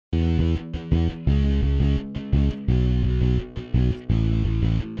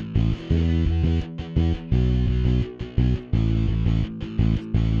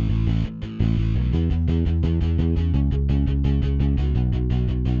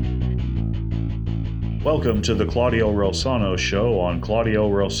Welcome to the Claudio Rosano Show on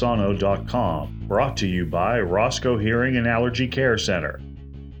ClaudioRosano.com, brought to you by Roscoe Hearing and Allergy Care Center.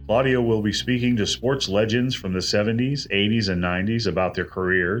 Claudio will be speaking to sports legends from the 70s, 80s, and 90s about their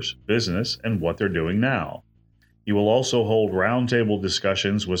careers, business, and what they're doing now. He will also hold roundtable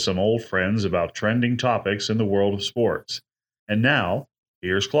discussions with some old friends about trending topics in the world of sports. And now,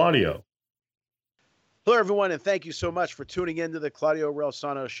 here's Claudio. Hello, everyone, and thank you so much for tuning in to the Claudio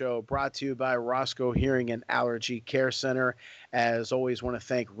Rosano Show, brought to you by Roscoe Hearing and Allergy Care Center. As always, want to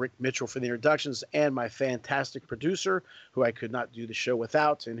thank Rick Mitchell for the introductions and my fantastic producer, who I could not do the show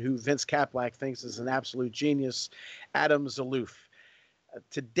without, and who Vince Kaplak thinks is an absolute genius, Adam Zaloof.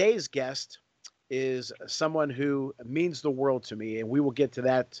 Today's guest is someone who means the world to me, and we will get to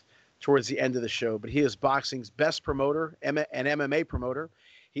that towards the end of the show. But he is boxing's best promoter and MMA promoter.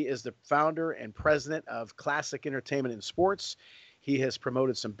 He is the founder and president of Classic Entertainment and Sports. He has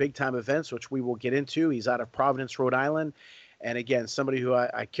promoted some big-time events, which we will get into. He's out of Providence, Rhode Island. And again, somebody who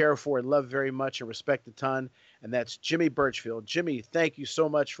I care for and love very much and respect a ton, and that's Jimmy Burchfield. Jimmy, thank you so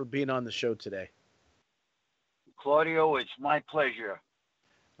much for being on the show today. Claudio, it's my pleasure.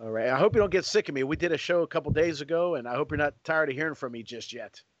 All right. I hope you don't get sick of me. We did a show a couple days ago, and I hope you're not tired of hearing from me just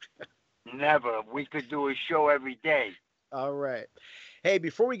yet. Never. We could do a show every day. All right. Hey,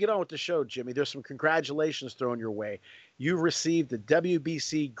 before we get on with the show, Jimmy, there's some congratulations thrown your way. You received the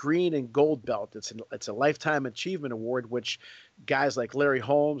WBC Green and Gold Belt. It's a Lifetime Achievement Award, which guys like Larry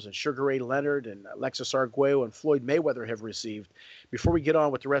Holmes and Sugar Ray Leonard and Alexis Arguello and Floyd Mayweather have received. Before we get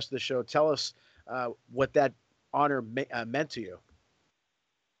on with the rest of the show, tell us what that honor meant to you.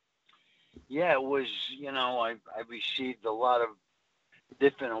 Yeah, it was, I received a lot of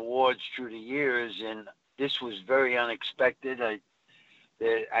different awards through the years, and this was very unexpected. I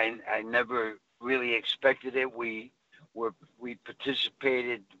never really expected it. We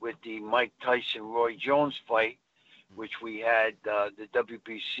participated with the Mike Tyson-Roy Jones fight, which we had the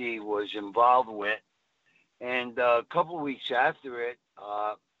WBC was involved with. And a couple of weeks after it,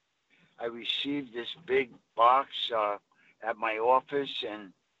 I received this big box at my office,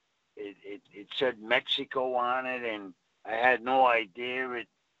 and it said Mexico on it, and I had no idea. It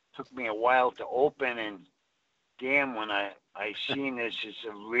took me a while to open, and damn, when I seen this, it's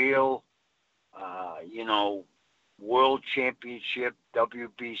a real, world championship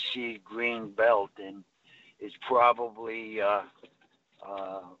WBC green belt, and it's probably I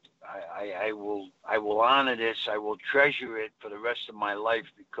will honor this. I will treasure it for the rest of my life,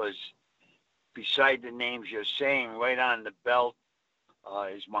 because beside the names you're saying, right on the belt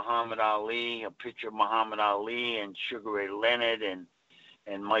is Muhammad Ali, a picture of Muhammad Ali and Sugar Ray Leonard and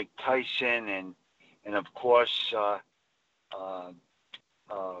Mike Tyson and of course,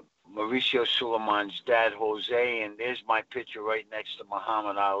 Mauricio Suleiman's dad, Jose, and there's my picture right next to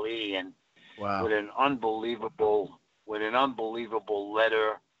Muhammad Ali, and wow, with an unbelievable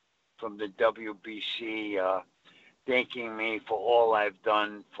letter from the WBC, thanking me for all I've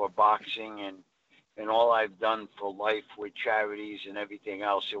done for boxing and all I've done for life with charities and everything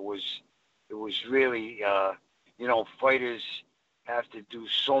else. It was really, fighters have to do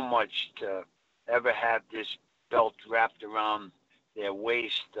so much to ever have this belt wrapped around their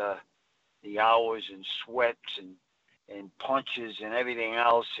waist, the hours and sweats and punches and everything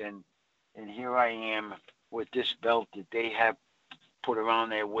else, and here I am with this belt that they have put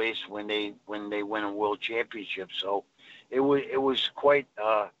around their waist when they win a world championship. So it was quite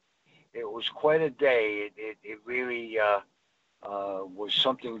a day. It really was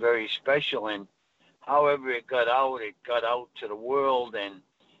something very special, and however it got out to the world, and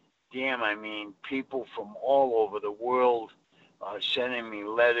damn, I mean, people from all over the world sending me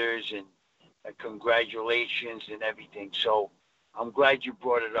letters and congratulations and everything. So I'm glad you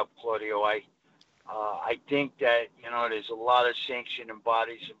brought it up, Claudio. I think that, there's a lot of sanctioning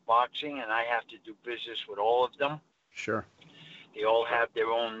bodies in boxing, and I have to do business with all of them. Sure. They all have their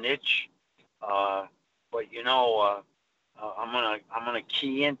own niche. But, I'm gonna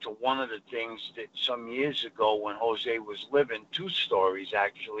key into one of the things that some years ago when Jose was living, two stories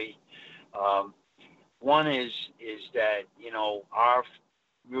actually. One is that, our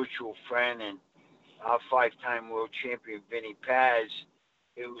mutual friend and our 5-time world champion, Vinny Paz,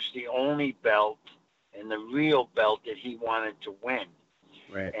 it was the only belt and the real belt that he wanted to win.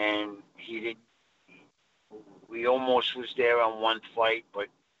 Right. And we almost was there on one fight, but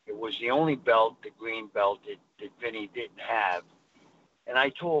it was the only belt, the green belt, that Vinny didn't have. And I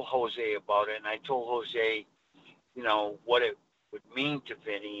told Jose about it, and I told Jose, what it would mean to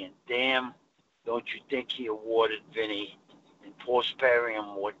Vinny, and damn, don't you think he awarded Vinny and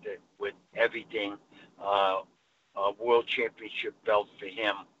post-parium with everything, a world championship belt for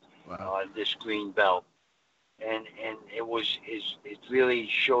him, wow, this green belt. and it really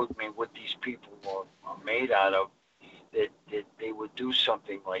showed me what these people are made out of, that they would do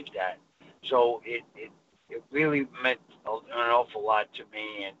something like that. So it really meant an awful lot to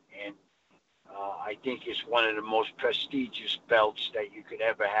me, and I think it's one of the most prestigious belts that you could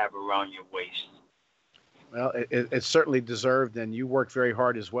ever have around your waist. Well, it's certainly deserved, and you worked very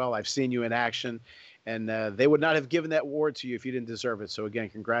hard as well. I've seen you in action, and they would not have given that award to you if you didn't deserve it. So again,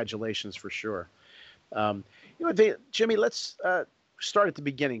 congratulations for sure. Um, Jimmy, let's start at the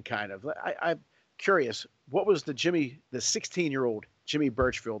beginning, kind of. I'm curious, what was the 16-year-old Jimmy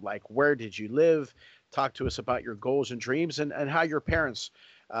Burchfield like? Where did you live? Talk to us about your goals and dreams, and how your parents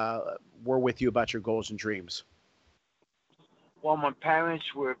were with you about your goals and dreams. Well, my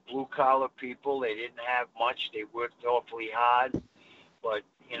parents were blue-collar people. They didn't have much. They worked awfully hard, but,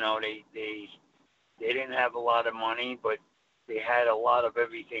 they didn't have a lot of money, but they had a lot of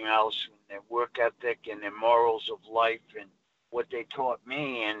everything else, their work ethic and their morals of life and what they taught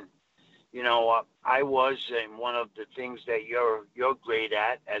me. And, I was, and one of the things that you're great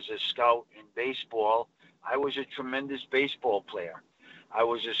at as a scout in baseball, I was a tremendous baseball player. I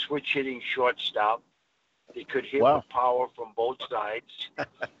was a switch-hitting shortstop. They could hit with power from both sides.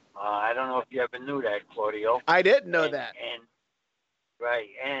 I don't know if you ever knew that, Claudio. I didn't know that. Right,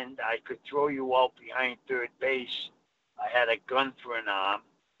 and I could throw you out behind third base. I had a gun for an arm.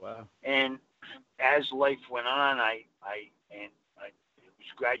 Wow. And as life went on, I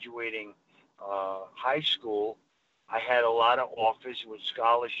was graduating high school. I had a lot of offers with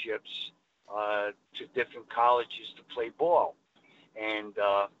scholarships to different colleges to play ball, and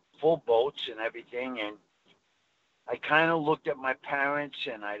full boats and everything. And I kind of looked at my parents,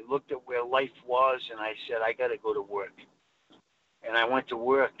 and I looked at where life was, and I said, I got to go to work. And I went to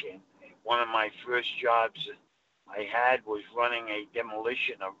work, and one of my first jobs I had was running a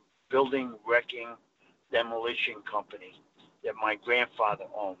building wrecking demolition company that my grandfather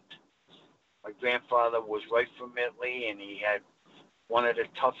owned. My grandfather was right from Italy, and he had one of the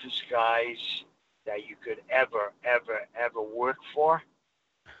toughest guys that you could ever work for.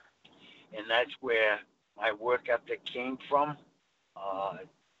 And that's where my work ethic came from.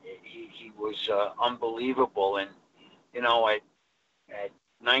 He was unbelievable. And, at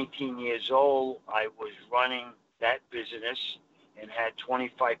 19 years old, I was running that business and had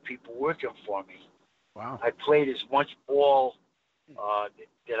 25 people working for me. Wow. I played as much ball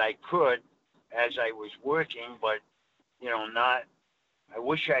that I could as I was working, but, not. I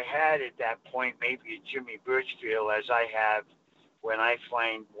wish I had at that point maybe a Jimmy Burchfield as I have when I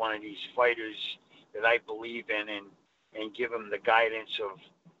find one of these fighters that I believe in and give them the guidance of,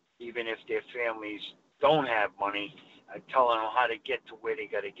 even if their families don't have money, telling them how to get to where they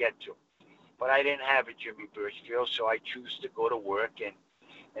got to get to. But I didn't have a Jimmy Burchfield, so I choose to go to work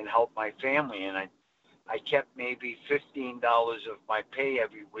and help my family. And I kept maybe $15 of my pay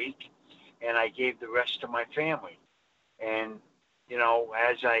every week, and I gave the rest to my family. And,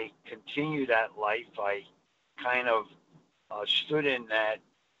 as I continued that life, I kind of stood in that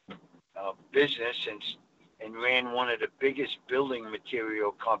business and ran one of the biggest building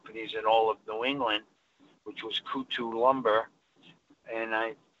material companies in all of New England, which was Kutu Lumber. And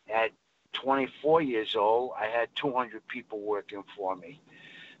at 24 years old, I had 200 people working for me.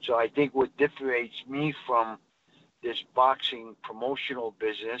 So I think what differentiates me from this boxing promotional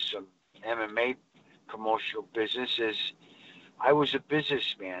business, MMA promotional business, is I was a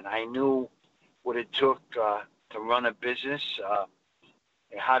businessman. I knew what it took to run a business,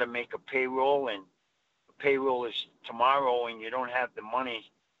 and how to make a payroll. And the payroll is tomorrow, and you don't have the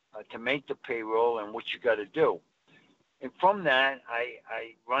money to make the payroll, and what you got to do. And from that,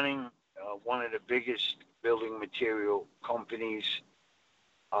 I running one of the biggest building material companies.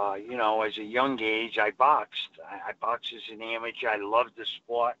 As a young age, I boxed. I boxed as an amateur. I loved the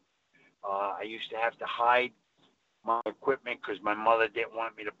sport. I used to have to hide my equipment because my mother didn't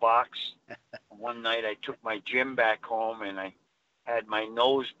want me to box. One night I took my gym back home, and I had my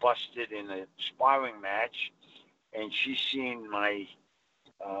nose busted in a sparring match, and she seen I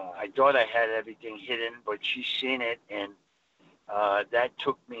thought I had everything hidden, but she seen it, and that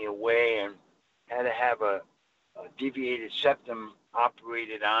took me away, and had to have a deviated septum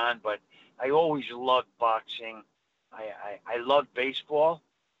operated on. But I always loved boxing. I loved baseball.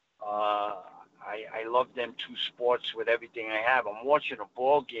 I love them two sports with everything I have. I'm watching a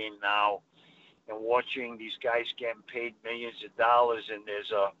ball game now and watching these guys getting paid millions of dollars, and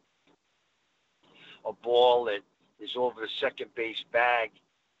there's a ball that is over the second base bag,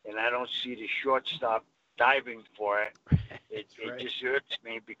 and I don't see the shortstop diving for it. It just hurts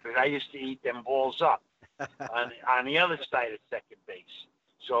me because I used to eat them balls up on the other side of second base.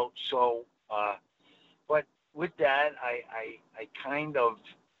 But with that, I kind of,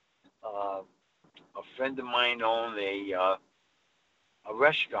 a friend of mine owned a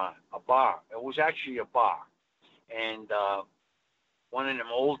restaurant, a bar. It was actually a bar. And one of them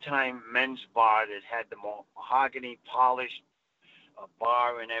old time men's bar that had the mahogany polished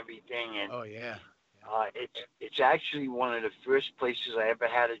bar and everything. And Oh yeah. it's actually one of the first places I ever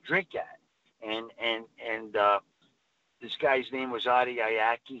had a drink at. And this guy's name was Adi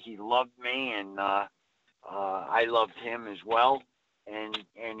Ayaki. He loved me, and I loved him as well. And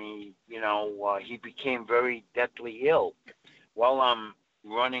he, he became very deathly ill while I'm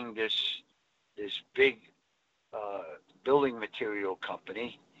running this big building material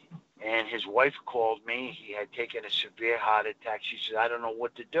company. And his wife called me. He had taken a severe heart attack. She said, I don't know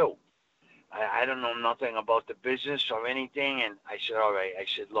what to do. I don't know nothing about the business or anything. And I said, all right. I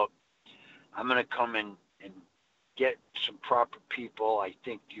said, look, I'm going to come and get some proper people. I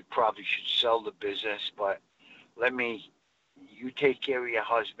think you probably should sell the business, but you take care of your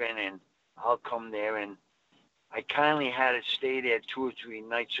husband and I'll come there. And I kindly had to stay there 2 or 3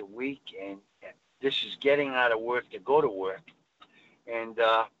 nights a week. And this is getting out of work to go to work. And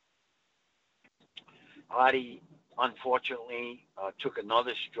Adi, unfortunately, took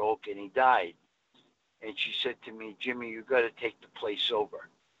another stroke and he died. And she said to me, Jimmy, you got to take the place over.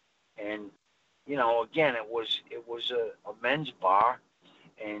 And again, it was a men's bar,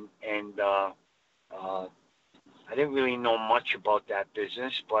 and I didn't really know much about that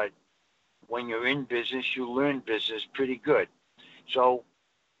business, but when you're in business, you learn business pretty good. So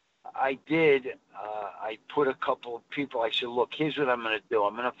I did. I put a couple of people. I said, look, here's what I'm going to do.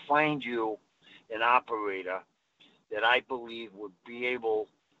 I'm going to find you an operator that I believe would be able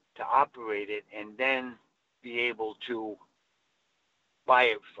to operate it and then be able to buy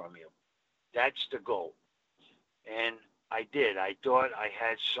it from you. That's the goal. And I did. I thought I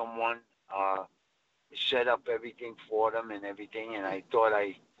had someone set up everything for them and everything, and I thought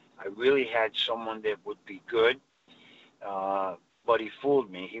I really had someone that would be good, but he fooled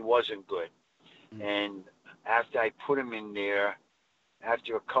me. He wasn't good. And after I put him in there,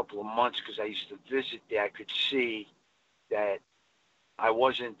 after a couple of months, because I used to visit there, I could see that I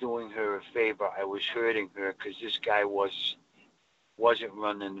wasn't doing her a favor. I was hurting her because this guy wasn't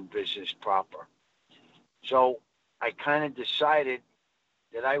running the business proper. So I kind of decided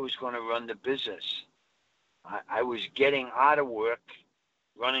that I was going to run the business. I was getting out of work,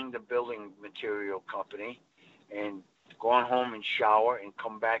 running the building material company, and going home and shower and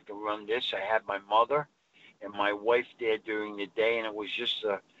come back and run this. I had my mother and my wife there during the day, and it was just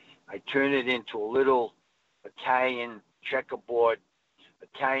I turned it into a little Italian checkerboard,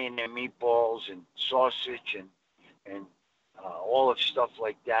 Italian and meatballs and sausage and all of stuff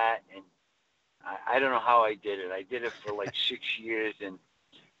like that. And I don't know how I did it. I did it for like 6 years and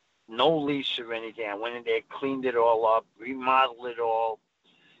no lease or anything. I went in there, cleaned it all up, remodeled it all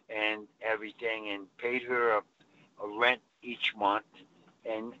and everything, and paid her a rent each month.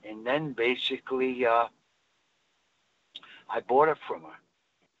 And then basically I bought it from her.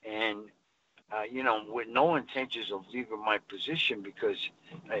 And, with no intentions of leaving my position, because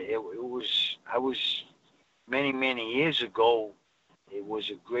I was many, many years ago, it was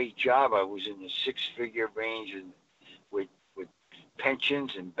a great job. I was in the 6-figure range and with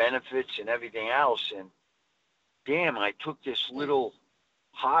pensions and benefits and everything else. And damn, I took this little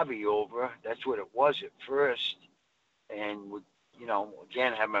hobby over. That's what it was at first. And would,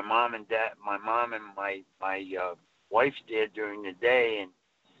 again, have my mom and my wife there during the day, and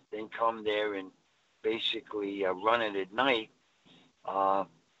then come there and basically run it at night.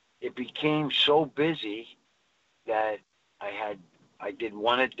 It became so busy that I did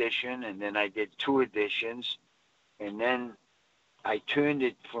 1 edition, and then I did 2 editions, and then I turned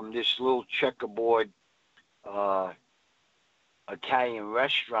it from this little checkerboard Italian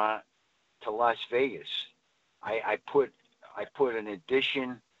restaurant to Las Vegas. I put an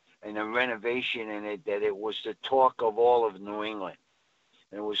addition and a renovation in it that it was the talk of all of New England.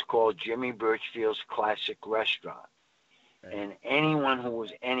 And it was called Jimmy Burchfield's Classic Restaurant. Right. And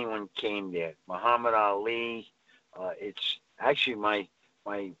anyone came there. Muhammad Ali. It's actually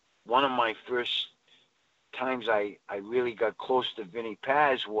one of my first times I really got close to Vinny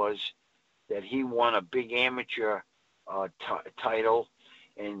Paz was that he won a big amateur title,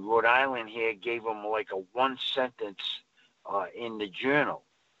 and Rhode Island here gave him like a 1 sentence in the journal.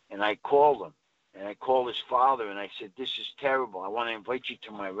 And I called him, and I called his father, and I said, this is terrible. I want to invite you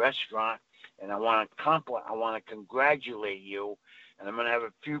to my restaurant, and I want to congratulate you, and I'm going to have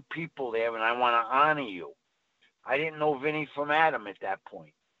a few people there, and I want to honor you. I didn't know Vinny from Adam at that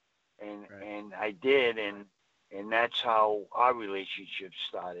point. And I did, and that's how our relationship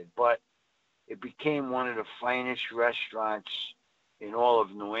started. But it became one of the finest restaurants in all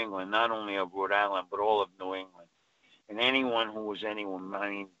of New England, not only of Rhode Island, but all of New England. And anyone who was anyone, I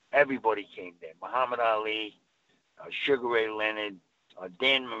mean, everybody came there. Muhammad Ali, Sugar Ray Leonard,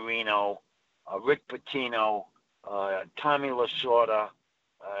 Dan Marino, Rick Pitino, Tommy Lasorda,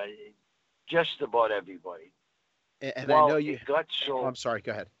 just about everybody. And well, I know you got so. Oh, I'm sorry.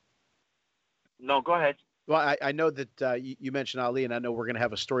 Go ahead. No, go ahead. Well, I know that you mentioned Ali, and I know we're going to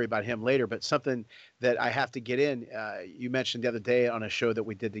have a story about him later, but something that I have to get in, you mentioned the other day on a show that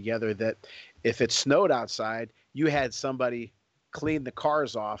we did together that if it snowed outside, you had somebody clean the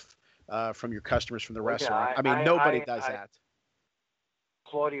cars off from your customers from the restaurant. I mean, nobody does that.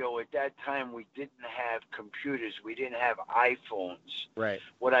 Claudio, at that time, we didn't have computers. We didn't have iPhones. Right.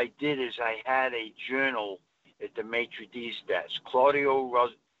 What I did is I had a journal at the maitre d's desk. Claudio,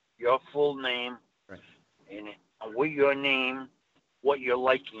 your full name, right, and with your name, what your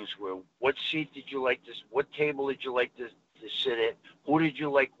likings were. What seat did you like to? What table did you like to sit at? Who did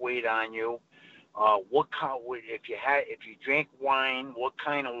you like wait on you? What kind? If you drank wine, what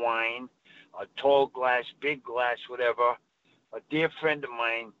kind of wine? A tall glass, big glass, whatever. A dear friend of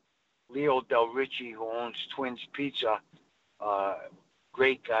mine, Leo Del Ricci, who owns Twins Pizza,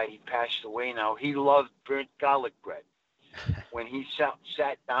 great guy. He passed away now. He loved burnt garlic bread. When he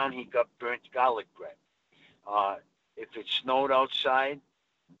sat down, he got burnt garlic bread. If it snowed outside,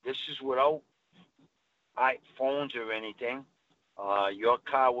 this is without phones or anything. Your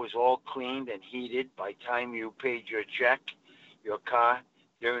car was all cleaned and heated by the time you paid your check. Your car,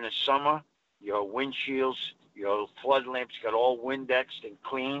 during the summer, your windshields, your flood lamps got all Windexed and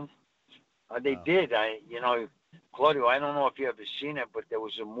cleaned. They did. Claudio, I don't know if you ever seen it, but there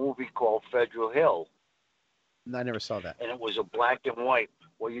was a movie called Federal Hill. No, I never saw that. And it was a black and white.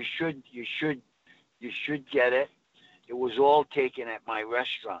 Well, you should get it. It was all taken at my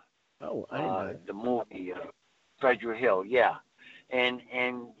restaurant. Oh, I didn't know that. The movie Federal Hill, yeah. And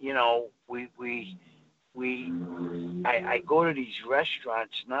I go to these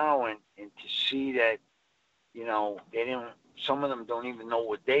restaurants now and to see that, some of them don't even know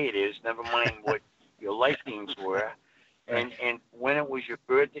what day it is, never mind what your likings were. And when it was your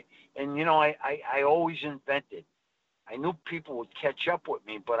birthday, and I always invented. I knew people would catch up with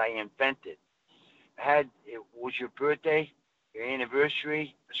me, but I invented. It was your birthday, your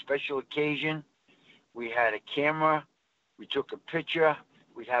anniversary, a special occasion. We had a camera. We took a picture.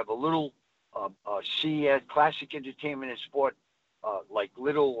 We'd have a little CES, Classic Entertainment and Sport, like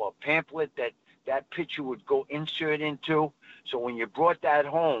little pamphlet that picture would go insert into. So when you brought that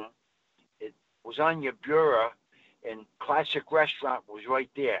home, it was on your bureau, and Classic Restaurant was right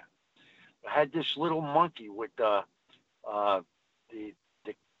there. I had this little monkey with the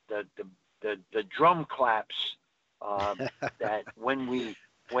drum claps that when we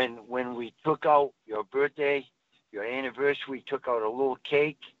took out your birthday, your anniversary, we took out a little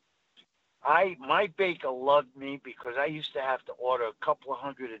cake. My baker loved me because I used to have to order a couple of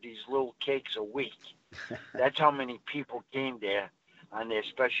hundred of these little cakes a week. That's how many people came there on their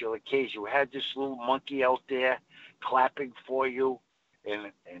special occasion. We had this little monkey out there clapping for you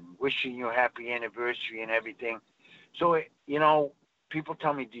and wishing you a happy anniversary and everything. So, people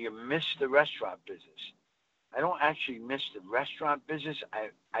tell me, do you miss the restaurant business? I don't actually miss the restaurant business.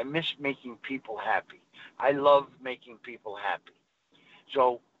 I miss making people happy. I love making people happy.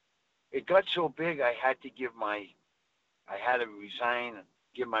 So it got so big, I had to resign and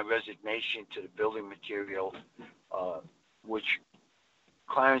give my resignation to the building material, which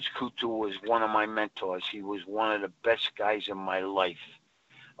Clarence Couture was one of my mentors. He was one of the best guys in my life.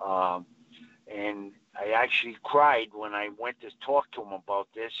 And I actually cried when I went to talk to him about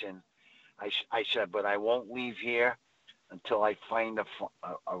this. And I said, but I won't leave here until I find a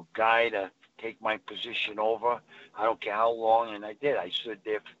guy to take my position over. I don't care how long. And I did. I stood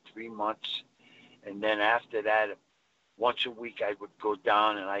there for 3 months. And then after that, once a week, I would go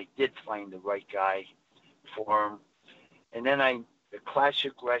down, and I did find the right guy for him. And then the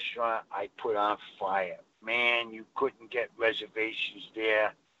Classic Restaurant, I put on fire. Man, you couldn't get reservations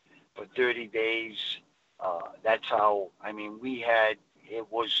there for 30 days. That's how, it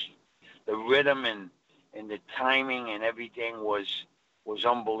was the rhythm and the timing and everything was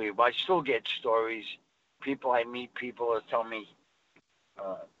unbelievable. I still get stories. I meet people that tell me,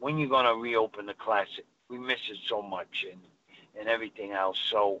 when you going to reopen the Classic? We miss it so much and everything else.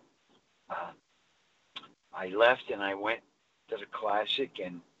 So I left and I went to the Classic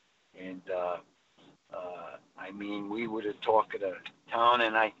and we were the talk of the town,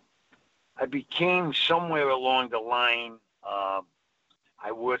 and I became somewhere along the line.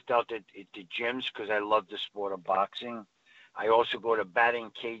 I worked out at the gyms because I love the sport of boxing. I also go to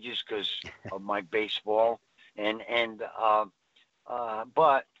batting cages because of my baseball,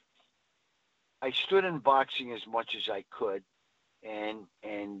 but I stood in boxing as much as I could, and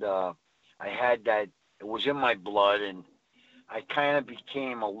I had that. It was in my blood, and I kind of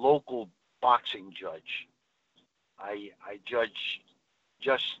became a local boxing judge. I judged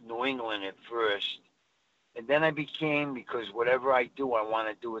just New England at first, and then I became, because whatever I do, I want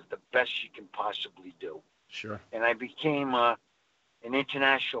to do it the best you can possibly do. Sure. And I became an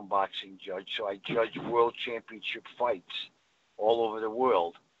international boxing judge, so I judge world championship fights all over the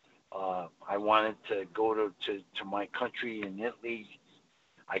world. I wanted to go to my country in Italy.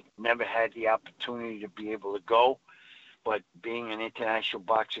 I never had the opportunity to be able to go, but being an international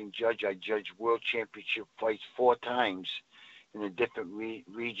boxing judge, I judged world championship fights 4 times in the different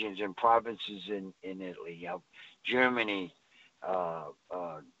regions and provinces in Italy. Germany,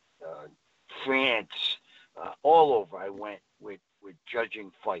 France, all over I went with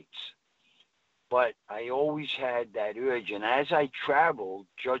judging fights. But I always had that urge, and as I traveled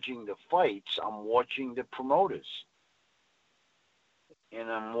judging the fights, I'm watching the promoters. And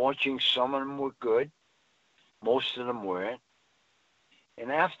I'm watching, some of them were good, most of them weren't.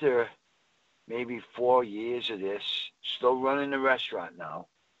 And after maybe 4 years of this, still running the restaurant now,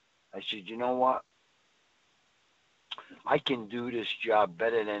 I said, you know what? I can do this job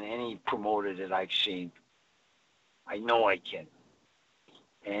better than any promoter that I've seen. I know I can.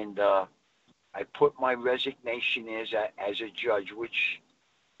 And I put my resignation as a judge, which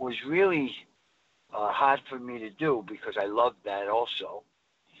was really hard for me to do because I loved that also.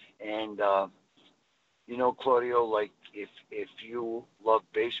 And, Claudio, like if you love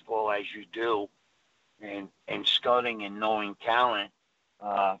baseball as you do, and scouting and knowing talent,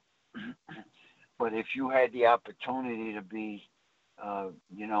 but if you had the opportunity to be, an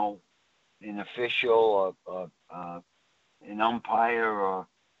official or an umpire or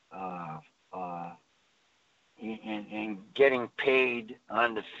and getting paid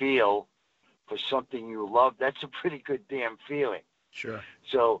on the field for something you love, that's a pretty good damn feeling. Sure.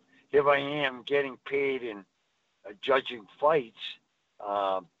 So here I am getting paid in judging fights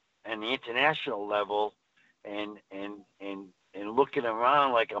at the international level, and looking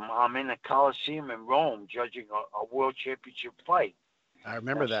around like I'm in the Coliseum in Rome judging a world championship fight. I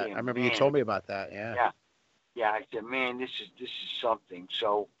remember that. I remember you told me about that. Yeah. Yeah. I said, man, this is something.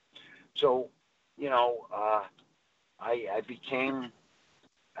 So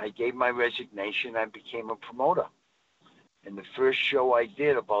I gave my resignation. I became a promoter. And the first show I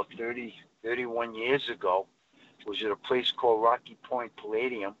did about 31 years ago was at a place called Rocky Point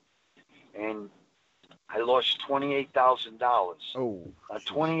Palladium, and I lost $28,000. Oh,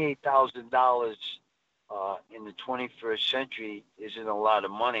 $28,000 in the 21st century isn't a lot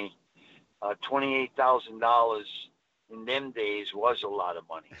of money. $28,000 in them days was a lot of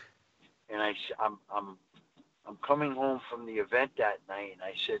money. And I'm coming home from the event that night, and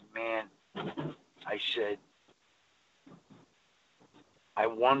I said, man, I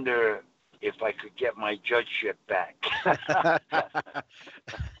wonder if I could get my judgeship back.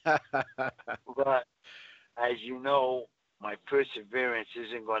 But as you know, my perseverance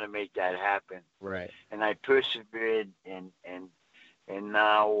isn't going to make that happen. Right. And I persevered, and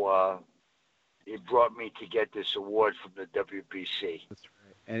now it brought me to get this award from the WBC. That's right.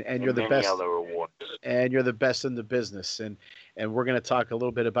 And you're the many best. Other awards. And you're the best in the business. And we're going to talk a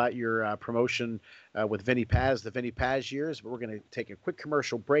little bit about your promotion with Vinny Paz, the Vinny Paz years. But we're going to take a quick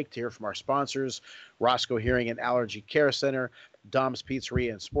commercial break to hear from our sponsors, Roscoe Hearing and Allergy Care Center, Dom's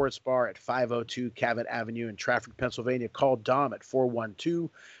Pizzeria and Sports Bar at 502 Cabot Avenue in Trafford, Pennsylvania. Call Dom at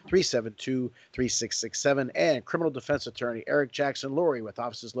 412-372-3667. And criminal defense attorney Eric Jackson Laurie with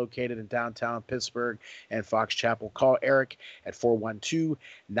offices located in downtown Pittsburgh and Fox Chapel. Call Eric at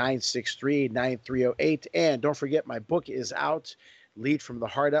 412-963-9308. And don't forget, my book is out, Lead from the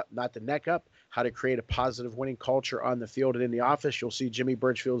Heart Up, Not the Neck Up, How to Create a Positive Winning Culture on the Field and in the Office. You'll see Jimmy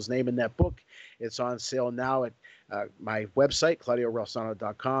Burchfield's name in that book. It's on sale now at my website,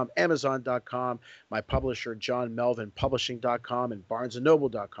 ClaudioRelsano.com, Amazon.com, my publisher, JohnMelvinPublishing.com, and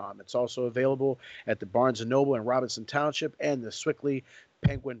BarnesandNoble.com. It's also available at the Barnes & Noble in Robinson Township and the Swickley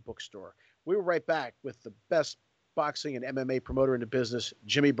Penguin Bookstore. We'll be right back with the best boxing and MMA promoter in the business,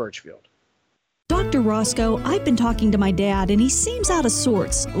 Jimmy Burchfield. Dr. Roscoe, I've been talking to my dad, and he seems out of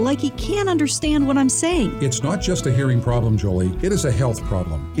sorts, like he can't understand what I'm saying. It's not just a hearing problem, Jolie. It is a health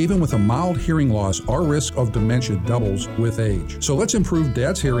problem. Even with a mild hearing loss, our risk of dementia doubles with age. So let's improve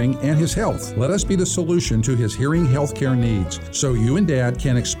Dad's hearing and his health. Let us be the solution to his hearing health care needs, so you and Dad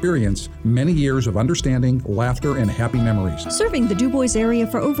can experience many years of understanding, laughter, and happy memories. Serving the DuBois area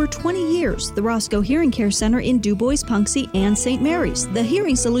for over 20 years, the Roscoe Hearing Care Center in DuBois, Punxsutawney, and St. Mary's. The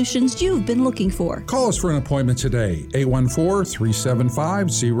hearing solutions you've been looking for. Call us for an appointment today,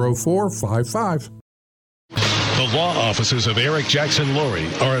 814-375-0455. The law offices of Eric Jackson Lurie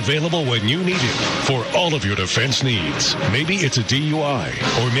are available when you need it for all of your defense needs. Maybe it's a DUI,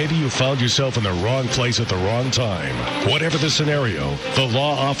 or maybe you found yourself in the wrong place at the wrong time. Whatever the scenario, the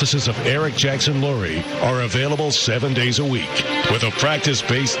law offices of Eric Jackson Lurie are available 7 days a week. With a practice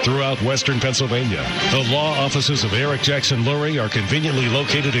based throughout Western Pennsylvania, the law offices of Eric Jackson Lurie are conveniently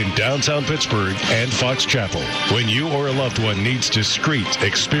located in downtown Pittsburgh and Fox Chapel. When you or a loved one needs discreet,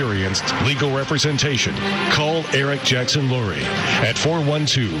 experienced legal representation, call Eric Jackson Lurie at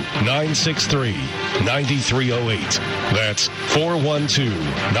 412-963-9308. That's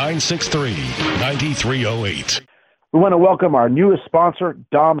 412-963-9308. We want to welcome our newest sponsor,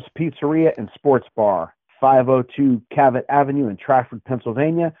 Dom's Pizzeria and Sports Bar, 502 Cavett Avenue in Trafford,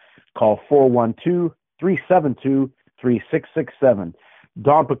 Pennsylvania. Call 412-372-3667.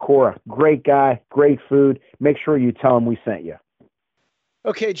 Dom Pecora, great guy, great food. Make sure you tell him we sent you.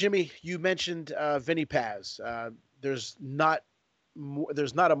 Okay, Jimmy, you mentioned Vinny Paz. There's not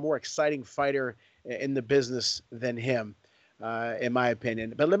a more exciting fighter in the business than him, in my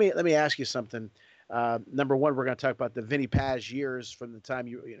opinion. But let me ask you something. Number one, we're going to talk about the Vinny Paz years from the time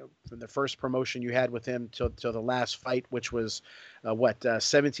from the first promotion you had with him till the last fight, which was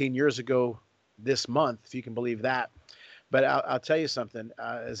 17 years ago this month, if you can believe that. But I'll tell you something.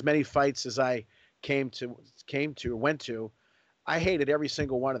 As many fights as I went to, I hated every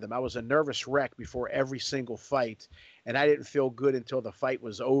single one of them. I was a nervous wreck before every single fight, and I didn't feel good until the fight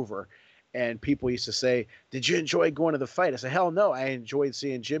was over. And people used to say, "Did you enjoy going to the fight?" I said, "Hell no. I enjoyed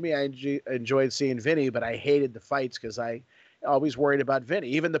seeing Jimmy. I enjoyed seeing Vinny, but I hated the fights because I always worried about Vinny.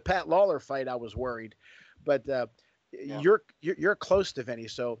 Even the Pat Lawler fight, I was worried." But you're close to Vinny,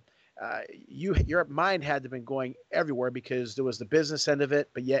 so your mind had to have been going everywhere because there was the business end of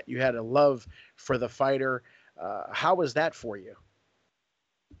it, but yet you had a love for the fighter. How was that for you?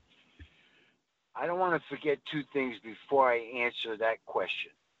 I don't want to forget two things before I answer that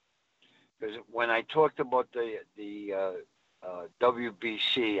question. Because when I talked about the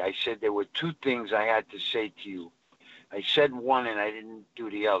WBC, I said there were two things I had to say to you. I said one and I didn't do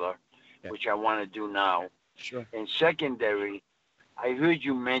the other, which I want to do now. Sure. And secondary, I heard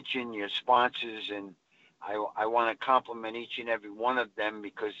you mention your sponsors, and I want to compliment each and every one of them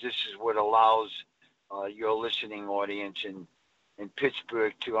because this is what allows your listening audience in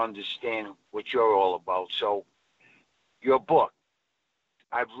Pittsburgh to understand what you're all about. So your book,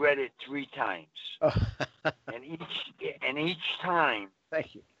 I've read it 3 times. Oh. and each time,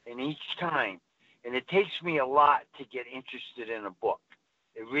 thank you. And each time, and it takes me a lot to get interested in a book.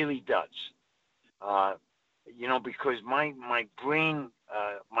 It really does. Because my brain,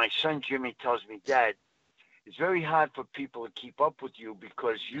 my son Jimmy tells me, "Dad, it's very hard for people to keep up with you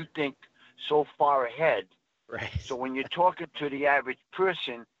because you think so far ahead." Right. So when you're talking to the average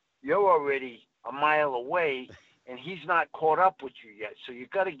person, you're already a mile away, and he's not caught up with you yet. So you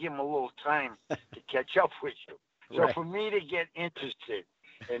got to give him a little time to catch up with you. So Right. for me to get interested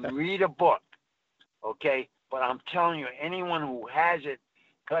and read a book, okay, but I'm telling you, anyone who hasn't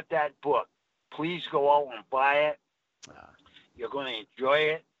got that book, please go out and buy it. You're going to enjoy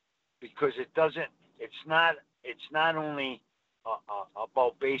it because it's not only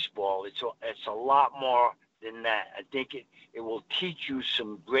about baseball. It's a lot more than that. I think it will teach you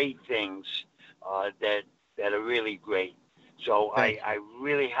some great things that are really great. So I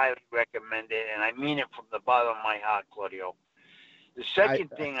really highly recommend it, and I mean it from the bottom of my heart, Claudio. The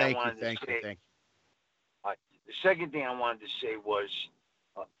second thing I wanted to say was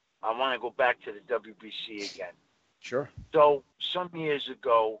I want to go back to the WBC again. Sure. So some years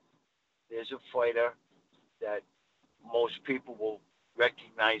ago, there's a fighter that most people will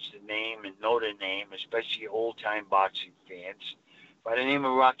recognize the name and know the name, especially old-time boxing fans, by the name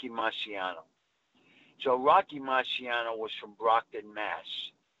of Rocky Marciano. So Rocky Marciano was from Brockton,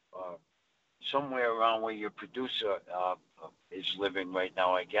 Mass, somewhere around where your producer is living right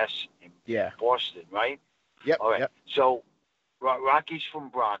now, I guess, in Boston, right? Yep. All right. Yep. So Rocky's from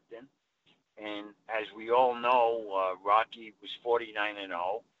Brockton, and as we all know, Rocky was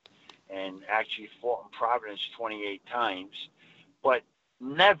 49-0, and actually fought in Providence 28 times, but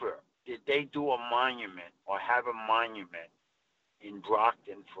never did they do a monument or have a monument in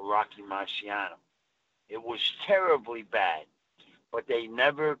Brockton for Rocky Marciano. It was terribly bad, but they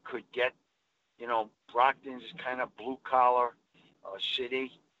never could get, Brockton's kind of blue-collar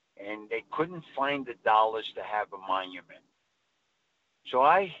city, and they couldn't find the dollars to have a monument. So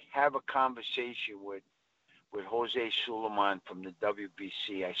I have a conversation with Jose Suleiman from the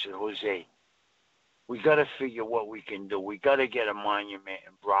WBC. I said, Jose, we got to figure what we can do. We got to get a monument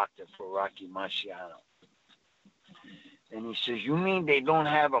in Brockton for Rocky Marciano. And he says, you mean they don't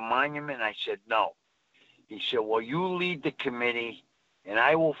have a monument? I said, no. He said, well, you lead the committee, and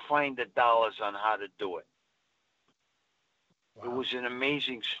I will find the dollars on how to do it. Wow. It was an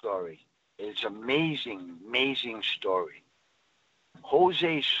amazing story. It's an amazing, amazing story.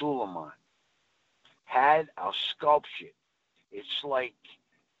 Jose Suleiman had a sculpture. It's like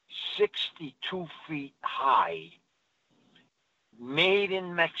 62 feet high, made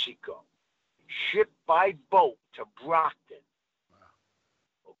in Mexico, shipped by boat to Brockton.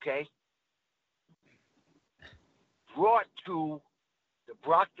 Wow. Okay? Brought to the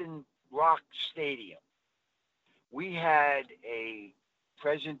Brockton Rock Stadium. We had a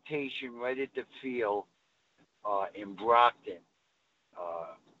presentation right at the field in Brockton.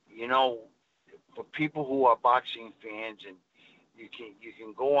 For people who are boxing fans, and you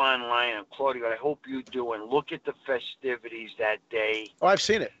can go online, and Claudio, I hope you do, and look at the festivities that day. Oh, I've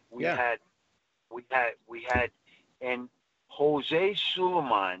seen it. We had, and Jose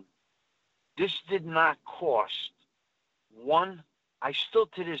Suleiman. This did not cost one. I still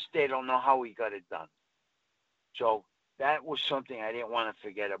to this day don't know how he got it done. So that was something I didn't want to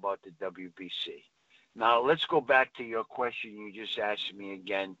forget about the WBC. Now let's go back to your question you just asked me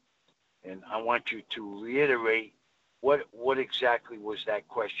again, and I want you to reiterate what exactly was that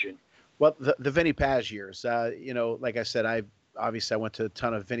question. Well, the Vinny Paz years. Like I said, I went to a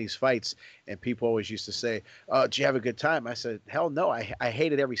ton of Vinny's fights, and people always used to say, did you have a good time? I said, hell no. I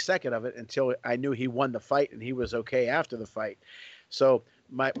hated every second of it until I knew he won the fight and he was okay after the fight. So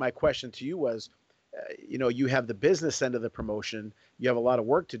my question to you was, you have the business end of the promotion. You have a lot of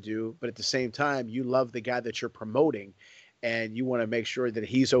work to do, but at the same time, you love the guy that you're promoting, and you want to make sure that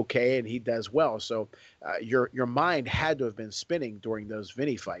he's okay and he does well. So your mind had to have been spinning during those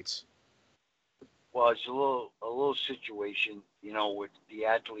Vinny fights. Well, it's a little situation, with the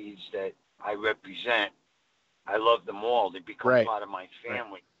athletes that I represent. I love them all. They become part of my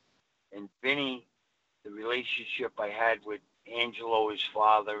family. Right. And Vinny, the relationship I had with Angelo, his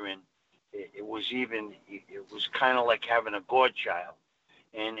father, and it was kind of like having a godchild.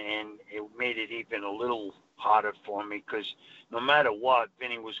 And it made it even a little harder for me because no matter what,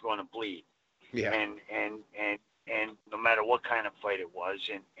 Vinny was going to bleed. Yeah. And no matter what kind of fight it was.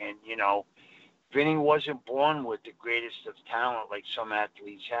 And Vinny wasn't born with the greatest of talent like some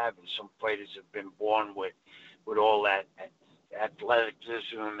athletes have, and some fighters have been born with all that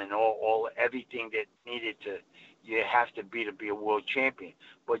athleticism and all everything that you have to be a world champion.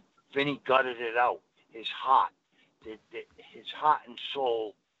 But Vinny gutted it out. His heart, his heart and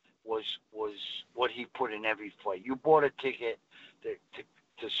soul was what he put in every fight. You bought a ticket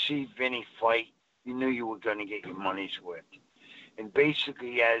to see Vinny fight. You knew you were going to get your money's worth. And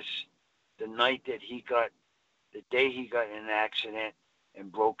basically, as the day he got in an accident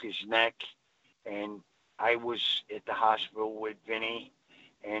and broke his neck, and I was at the hospital with Vinny,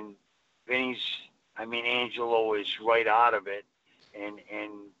 and Angelo is right out of it, and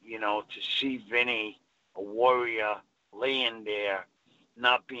to see Vinny, a warrior, laying there,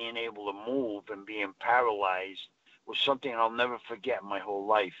 not being able to move and being paralyzed was something I'll never forget my whole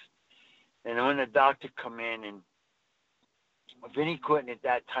life. And when the doctor come in, and Vinny couldn't at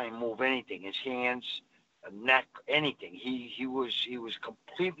that time move anything, his hands, neck, anything. He was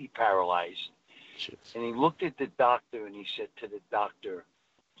completely paralyzed. Jeez. And he looked at the doctor and he said to the doctor,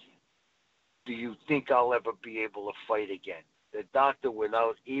 do you think I'll ever be able to fight again? The doctor,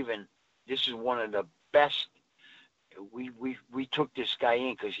 without even, this is one of the best. We took this guy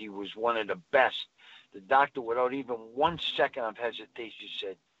in because he was one of the best. The doctor, without even 1 second of hesitation,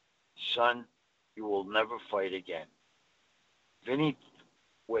 said, son, you will never fight again. Vinny,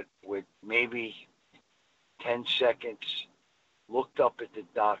 with maybe 10 seconds, looked up at the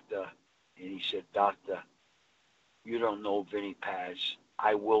doctor and he said, doctor, you don't know Vinny Paz.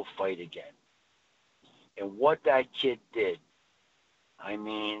 I will fight again. And what that kid did,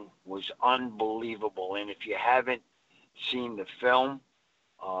 was unbelievable. And if you haven't seen the film,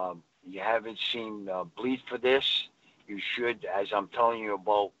 you haven't seen Bleed for This, you should. As I'm telling you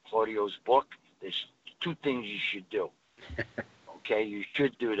about Claudio's book, there's 2 things you should do. Okay, you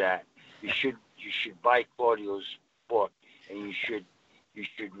should do that. You should buy Claudio's book, and you should you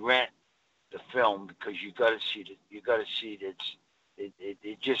should rent the film because you got to see it. You got to see it.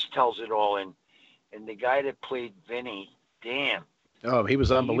 It just tells it all. And the guy that played Vinny, damn. Oh, he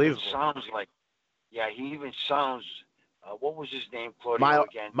was unbelievable. He even sounds like, yeah, he even sounds. What was his name, Claudio,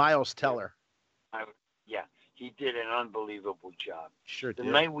 again? Miles Teller. Yeah, he did an unbelievable job. Sure did.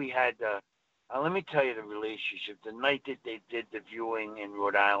 The night we had, let me tell you the relationship. The night that they did the viewing in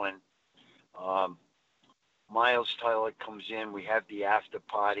Rhode Island, Miles Teller comes in. We have the after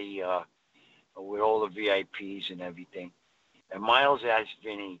party with all the VIPs and everything. And Miles asked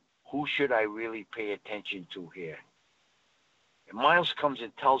Vinny, who should I really pay attention to here? And Miles comes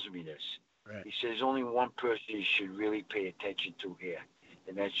and tells me this. Right. He says only one person you should really pay attention to here,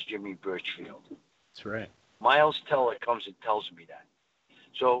 and that's Jimmy Burchfield. That's right. Miles Teller comes and tells me that.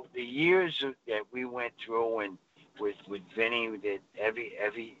 So the years that we went through and with Vinny, we did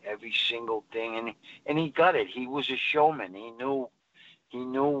every single thing, and he got it. He was a showman. He knew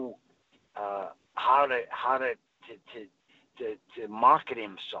how to market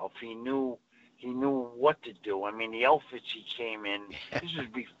himself. He knew what to do. I mean, the outfits he came in. This was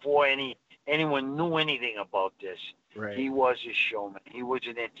before anyone knew anything about this. Right. He was a showman. He was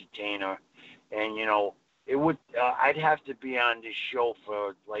an entertainer, and it would. I'd have to be on this show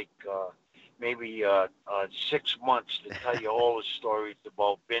for like maybe 6 months to tell you all the stories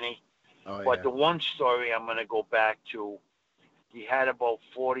about Vinny. Oh, but yeah. the one story I'm going to go back to, he had about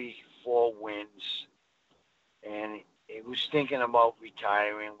 44 wins, and he was thinking about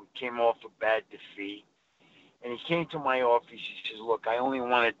retiring. We came off a bad defeat, and he came to my office. He says, "Look, I only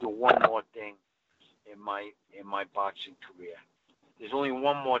want to do one more thing in my boxing career. There's only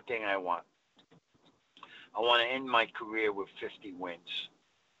one more thing I want. I want to end my career with 50 wins."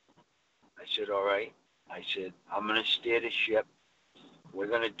 I said, "All right." I said, "I'm going to steer the ship. We're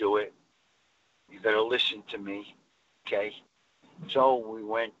going to do it. You got to listen to me, okay?" So we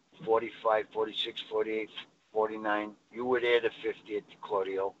went 45, 46, 48, 49. You were there the 50th,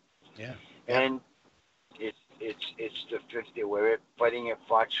 Claudio. Yeah. And it's the 50th. We're fighting at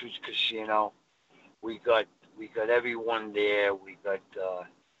Foxwoods Casino. We got everyone there. We got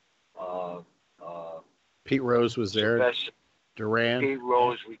Pete Rose was there. Sylvester, Duran. Pete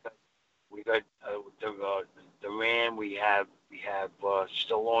Rose. We got Duran. We have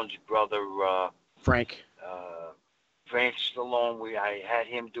Stallone's brother Frank. Frank Stallone. I had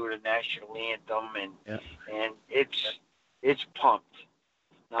him do the national anthem, and it's pumped.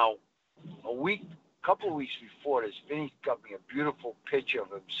 Now, couple of weeks before this, Vinny got me a beautiful picture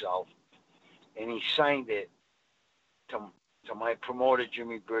of himself, and he signed it to my promoter,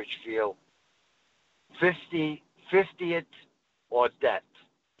 Jimmy Burchfield, 50th or death.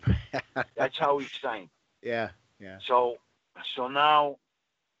 That's how he signed. Yeah. So now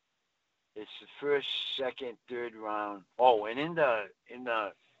it's the first, second, third round. Oh, and in the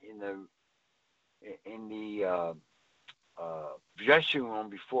dressing room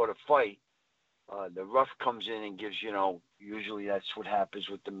before the fight, the ref comes in and gives, usually that's what happens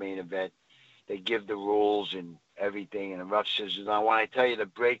with the main event. They give the rules and everything, and the ref says, "Now, when I tell you to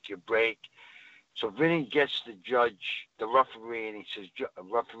break, you break." So Vinny gets the judge, the referee, and he says,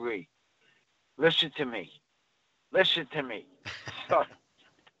 "Referee, listen to me. Listen to me." So,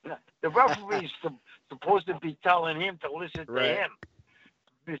 the referee's supposed to be telling him to listen to him.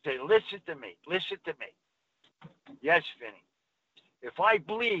 He say, "Listen to me. Listen to me." "Yes, Vinny. If I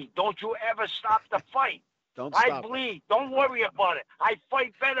bleed, don't you ever stop the fight. Don't stop. I bleed. Don't worry about it. I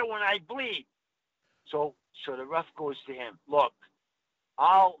fight better when I bleed." So the ref goes to him, "Look,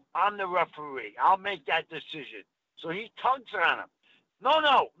 I'm the referee. I'll make that decision." So he tugs on him.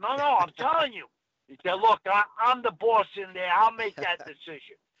 No, I'm telling you. He said, "Look, I'm the boss in there. I'll make that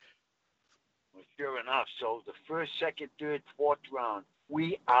decision." Well, sure enough, so the first, second, third, fourth round,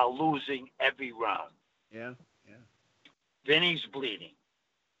 we are losing every round. Yeah. Vinny's bleeding.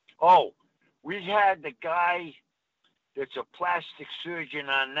 Oh, we had the guy that's a plastic surgeon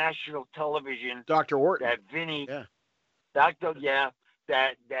on national television. Dr. Orton. That Vinny. Yeah. Doctor, yeah.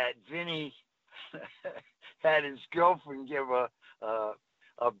 That Vinny had his girlfriend give a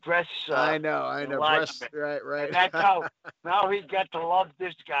breast. I know. Breast, right. And that's how now he got to love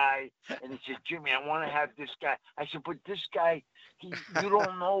this guy. And he said, "Jimmy, I want to have this guy." I said, "But this guy, you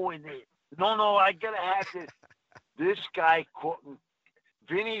don't know it. No, I gotta have this. This guy,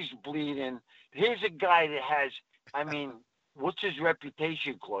 Vinny's bleeding. Here's a guy that has. I mean, what's his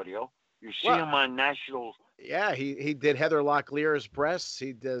reputation, Claudio? You see him on national." Yeah, he did Heather Locklear's breasts.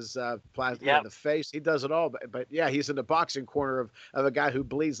 He does plastic in the face. He does it all. But yeah, he's in the boxing corner of a guy who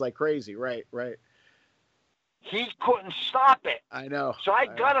bleeds like crazy. Right. He couldn't stop it. I know. So I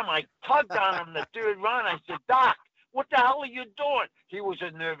got him. I tugged on him the third round. I said, "Doc, What the hell are you doing? He was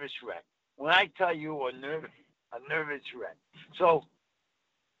a nervous wreck. When I tell you a nervous wreck. So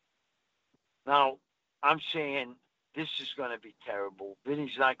now I'm saying this is going to be terrible.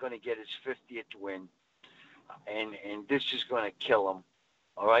 Vinny's not going to get his 50th win, and this is going to kill him.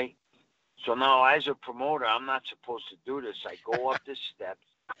 All right? So now as a promoter, I'm not supposed to do this. I go up the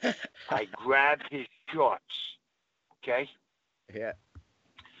steps. I grab his shorts. Okay? Yeah.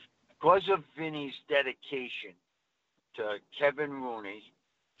 Because of Vinny's dedication to Kevin Rooney,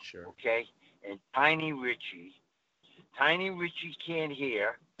 Sure. okay, and Tiny Richie. Tiny Richie can't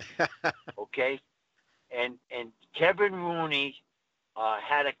hear, okay, and Kevin Rooney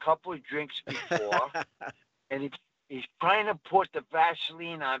had a couple of drinks before, and he's trying to put the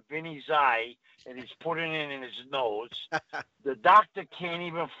Vaseline on Vinny's eye, and he's putting it in his nose. The doctor can't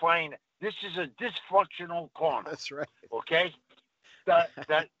even find it. This is a dysfunctional corner. That's right. Okay?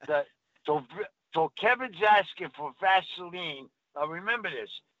 So Kevin's asking for Vaseline. Now remember this.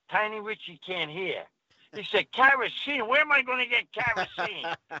 Tiny Richie can't hear. He said, kerosene. Where am I going to get kerosene?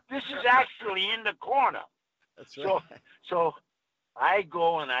 This is actually in the corner. That's right. So I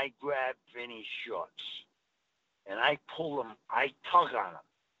go and I grab Vinny's shorts. And I pull him. I tug on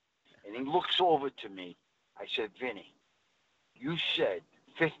him. And he looks over to me. I said, Vinny, you said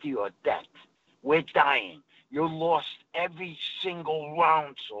 50 or death. We're dying. You lost every single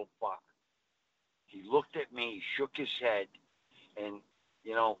round so far. He looked at me, he shook his head, and,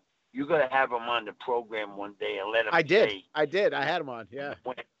 you know, you got to have him on the program one day and let him say. I did. I had him on, yeah.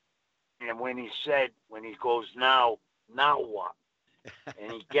 When he goes, now what?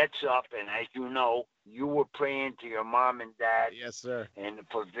 And he gets up, and as you know, you were praying to your mom and dad. Yes, sir. And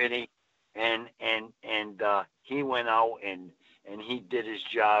for Vinny, and he went out, and he did his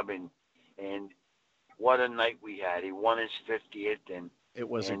job, and what a night we had. He won his 50th, and it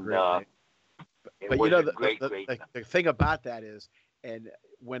was a great night. But you know, great the thing about that is, and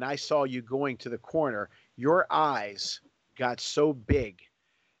when I saw you going to the corner, your eyes got so big.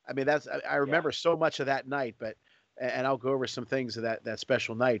 I mean, I remember so much of that night, and I'll go over some things of that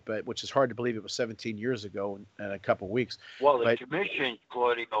special night, but which is hard to believe it was 17 years ago in a couple of weeks. Well, the commission,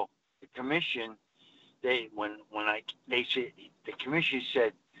 Claudio, the commission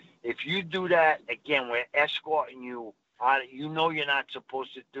said, if you do that again, we're escorting you out. You know you're not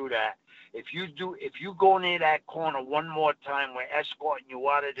supposed to do that. If you go near that corner one more time, we're escorting you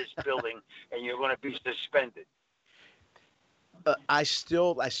out of this building, and you're going to be suspended. I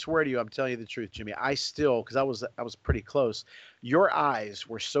swear to you, I'm telling you the truth, Jimmy. Because I was pretty close. Your eyes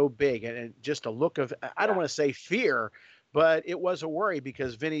were so big, and just a look of, I don't want to say fear, but it was a worry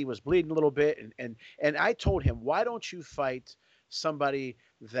because Vinny was bleeding a little bit, and I told him, why don't you fight somebody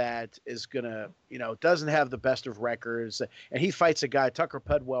that is gonna, doesn't have the best of records, and he fights a guy, Tucker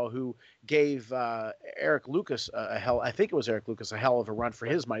Pudwell, who gave Eric Lucas a hell of a run for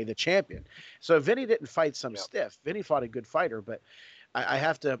his money, the champion. So Vinny didn't fight some stiff. Vinny fought a good fighter, but I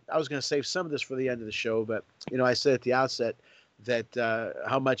was going to save some of this for the end of the show, but I said at the outset that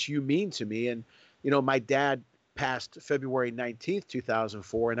how much you mean to me, and my dad passed February 19th,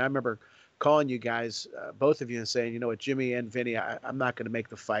 2004, and I remember calling you guys, both of you, and saying, Jimmy and Vinny, I'm not going to make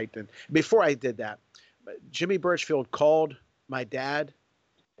the fight. And before I did that, Jimmy Burchfield called my dad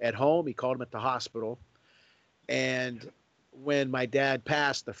at home. He called him at the hospital. And when my dad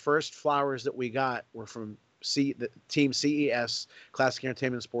passed, the first flowers that we got were from the team CES, Classic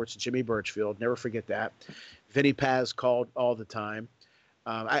Entertainment Sports, Jimmy Burchfield. Never forget that. Vinny Paz called all the time.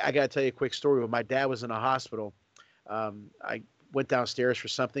 I got to tell you a quick story. When my dad was in a hospital, I went downstairs for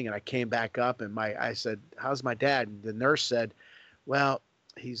something, and I came back up, and I said, how's my dad? And the nurse said, well,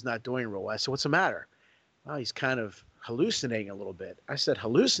 he's not doing real well. I said, what's the matter? Well, he's kind of hallucinating a little bit. I said,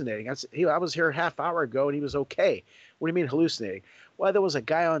 hallucinating? I was here a half hour ago, and he was okay. What do you mean hallucinating? Well, there was a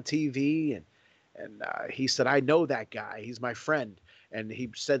guy on TV, and he said, I know that guy. He's my friend. And he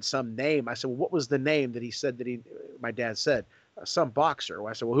said some name. I said, well, what was the name that he said my dad said? Some boxer.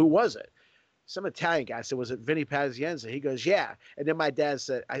 I said, well, who was it? Some Italian guy. I said, was it Vinny Pazienza? He goes, yeah. And then my dad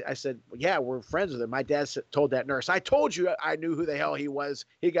said, I said, well, yeah, we're friends with him. My dad told that nurse, I told you I knew who the hell he was.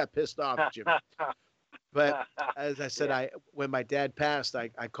 He got pissed off, Jimmy. But as I said, when my dad passed, I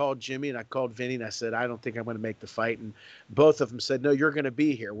called Jimmy and I called Vinny, and I said, I don't think I'm going to make the fight. And both of them said, no, you're going to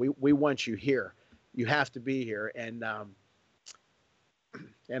be here. We want you here. You have to be here. And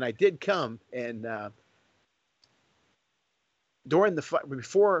I did come. And during the fight,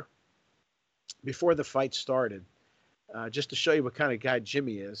 before the fight started, just to show you what kind of guy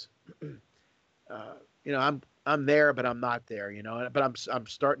Jimmy is, I'm there, but I'm not there, but I'm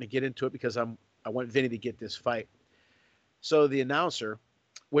starting to get into it because I want Vinny to get this fight. So the announcer,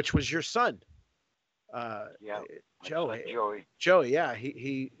 which was your son, Joey, yeah,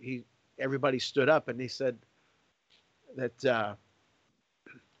 he everybody stood up and he said that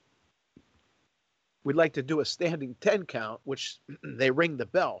we'd like to do a standing 10 count, which they ring the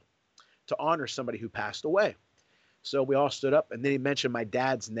bell to honor somebody who passed away. So we all stood up, and then he mentioned my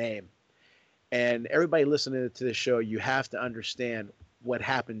dad's name. And everybody listening to this show, you have to understand what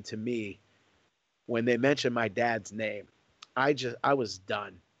happened to me when they mentioned my dad's name. I was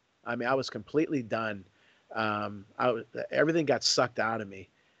done. I mean, I was completely done. Everything got sucked out of me,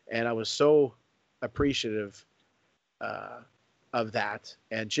 and I was so appreciative of that.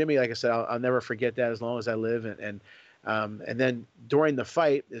 And Jimmy, like I said, I'll never forget that as long as I live. And then during the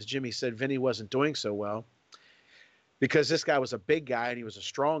fight, as Jimmy said, Vinny wasn't doing so well because this guy was a big guy and he was a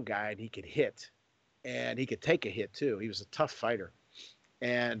strong guy and he could hit and he could take a hit too. He was a tough fighter.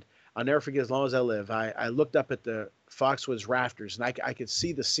 And I'll never forget as long as I live. I looked up at the Foxwoods rafters and I could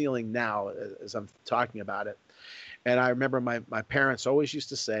see the ceiling now as I'm talking about it. And I remember my parents always used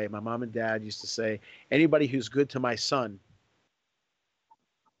to say, my mom and dad used to say, anybody who's good to my son,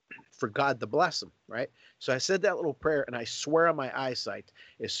 for God to bless him, right? So I said that little prayer, and I swear on my eyesight,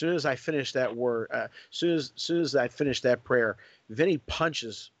 as soon as I finished that word, as soon as I finished that prayer, Vinny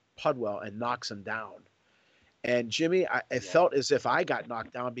punches Pudwell and knocks him down. And Jimmy, it felt as if I got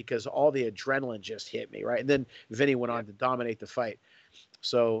knocked down because all the adrenaline just hit me, right? And then Vinny went on to dominate the fight.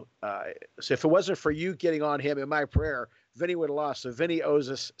 So if it wasn't for you getting on him in my prayer, Vinny would have lost. So Vinny owes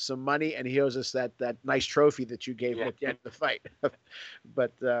us some money, and he owes us that nice trophy that you gave him at the end of the fight.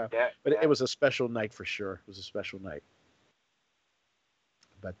 But it was a special night for sure. It was a special night.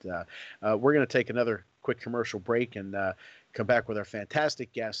 But we're going to take another quick commercial break and come back with our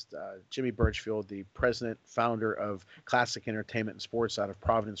fantastic guest, Jimmy Burchfield, the president, founder of Classic Entertainment and Sports out of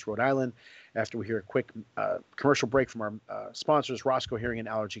Providence, Rhode Island. After we hear a quick commercial break from our sponsors, Roscoe Hearing and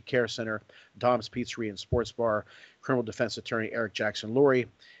Allergy Care Center, Dom's Pizzeria and Sports Bar, criminal defense attorney Eric Jackson Lurie.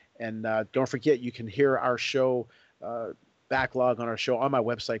 And don't forget, you can hear our show backlog on our show on my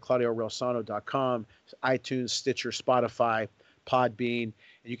website, ClaudioRelsano.com, iTunes, Stitcher, Spotify, Podbean.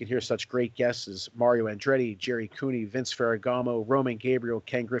 And you can hear such great guests as Mario Andretti, Jerry Cooney, Vince Ferragamo, Roman Gabriel,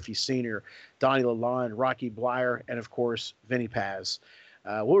 Ken Griffey Sr., Donnie Lalonde, Rocky Blyer, and, of course, Vinny Paz.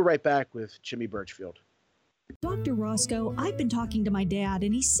 We'll be right back with Jimmy Burchfield. Dr. Roscoe, I've been talking to my dad,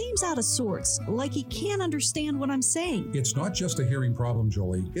 and he seems out of sorts, like he can't understand what I'm saying. It's not just a hearing problem,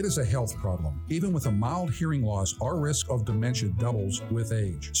 Jolie. It is a health problem. Even with a mild hearing loss, our risk of dementia doubles with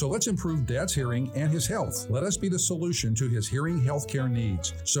age. So let's improve Dad's hearing and his health. Let us be the solution to his hearing health care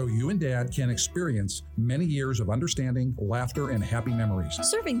needs, so you and Dad can experience many years of understanding, laughter, and happy memories.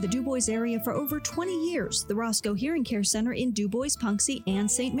 Serving the DuBois area for over 20 years, the Roscoe Hearing Care Center in DuBois, Punxsutawney, and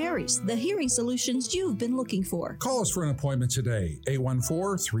St. Mary's. The hearing solutions you've been looking for. Call us for an appointment today,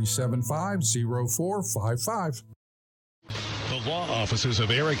 814-375-0455. The law offices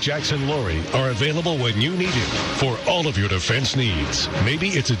of Eric Jackson Lurie are available when you need him for all of your defense needs. Maybe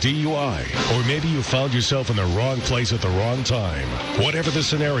it's a DUI, or maybe you found yourself in the wrong place at the wrong time. Whatever the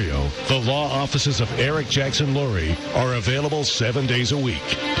scenario, the law offices of Eric Jackson Lurie are available 7 days a week.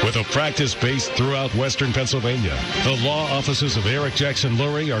 With a practice based throughout Western Pennsylvania, the law offices of Eric Jackson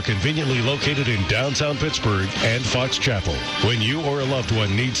Lurie are conveniently located in downtown Pittsburgh and Fox Chapel. When you or a loved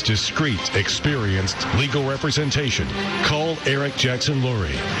one needs discreet, experienced legal representation, call Eric Jackson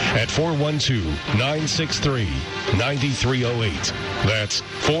Lurie at 412-963-9308. That's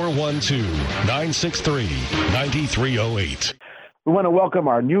 412-963-9308. We want to welcome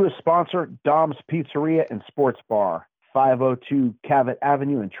our newest sponsor, Dom's Pizzeria and Sports Bar, 502 Cavett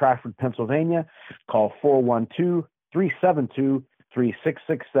Avenue in Trafford, Pennsylvania. Call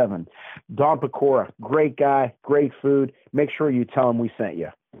 412-372-3667. Dom Pecora, great guy, great food. Make sure you tell him we sent you.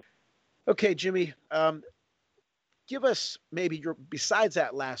 Okay, Jimmy, give us maybe besides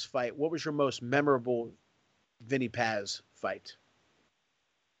that last fight, what was your most memorable Vinny Paz fight?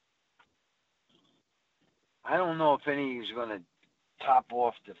 I don't know if any is going to top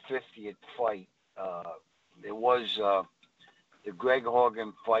off the 50th fight. It was the Greg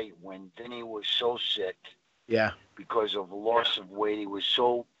Horgan fight when Vinny was so sick. Yeah. Because of loss of weight, he was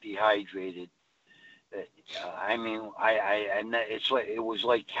so dehydrated. I mean, it's like it was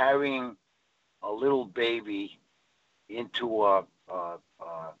like carrying a little baby into a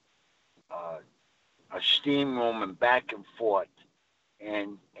steam room and back and forth,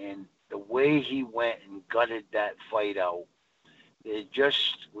 and the way he went and gutted that fight out, there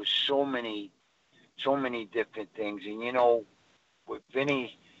just was so many different things. And you know, with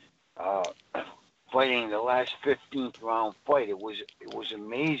Vinny fighting the last 15th round fight, it was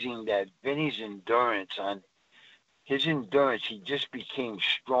amazing that Vinny's endurance on his endurance, he just became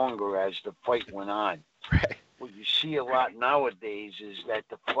stronger as the fight went on. Right. What you see a lot nowadays is that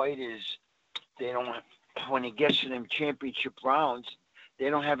the fighters, they don't, when he gets to them championship rounds, they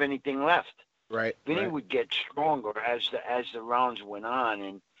don't have anything left. Right. Vinny would get stronger as the rounds went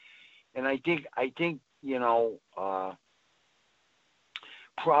on, and I think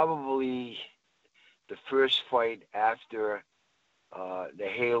probably the first fight after the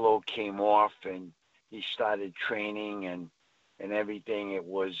halo came off and he started training and everything, it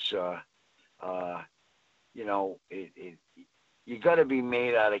was you got to be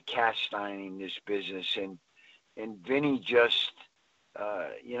made out of cast iron in this business, and Vinny just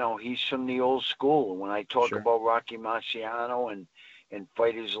he's from the old school. When I talk about Rocky Marciano and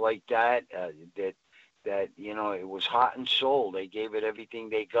fighters like that, that it was heart and soul. They gave it everything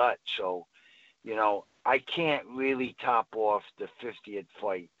they got. So, I can't really top off the 50th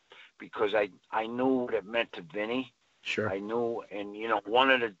fight because I knew what it meant to Vinny. Sure. I knew, and one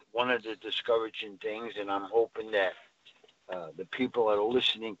of the discouraging things, and I'm hoping that the people that are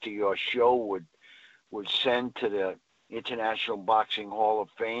listening to your show would send to the International Boxing Hall of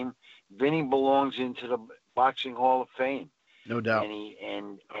Fame. Vinny belongs into the Boxing Hall of Fame. No doubt.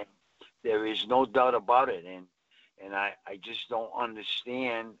 And there is no doubt about it. And I just don't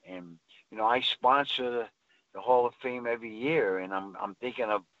understand. And I sponsor the Hall of Fame every year, and I'm thinking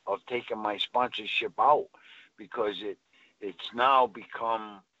of taking my sponsorship out because it's now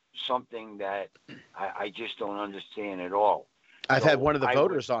become something that I just don't understand at all. I've had one of the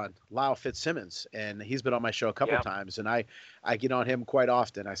voters on, Lyle Fitzsimmons, and he's been on my show a couple times, and I get on him quite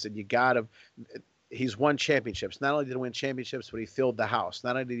often. I said, he's won championships. Not only did he win championships, but he filled the house.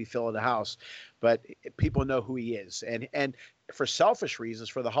 Not only did he fill the house, but people know who he is. And for selfish reasons,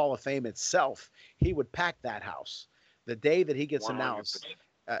 for the Hall of Fame itself, he would pack that house. The day that he gets 100%. Announced,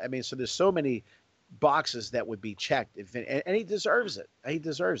 so there's so many boxes that would be checked, and he deserves it. He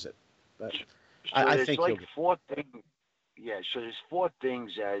deserves it. But so I think like four things. Yeah, so there's four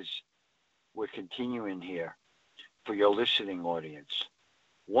things as we're continuing here for your listening audience.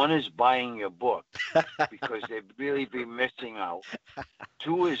 One is buying your book because they'd really be missing out.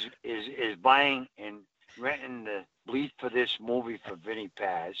 Two is buying and renting the Bleed for This movie for Vinny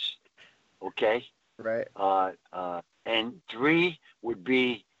Paz. Okay? Right. And three would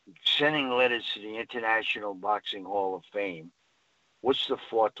be sending letters to the International Boxing Hall of Fame. What's the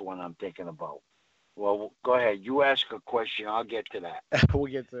fourth one I'm thinking about? Well, go ahead. You ask a question. I'll get to that.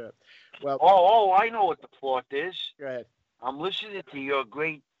 We'll get to it. Well. Oh, I know what the fourth is. Go ahead. I'm listening to your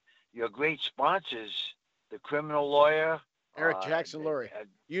great sponsors, the criminal lawyer, Eric Jackson Lurie.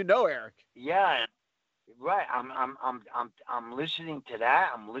 You know Eric. Yeah, right. I'm listening to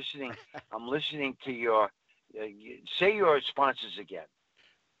that. I'm listening to your. Say your sponsors again.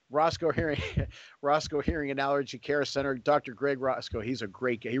 Roscoe Hearing and Allergy Care Center. Dr. Greg Roscoe, he's a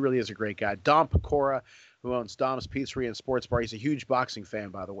great guy. He really is a great guy. Dom Pecora, who owns Dom's Pizzeria and Sports Bar. He's a huge boxing fan,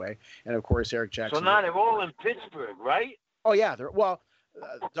 by the way. And, of course, Eric Jackson. So now they're all in Pittsburgh, right? Oh, yeah.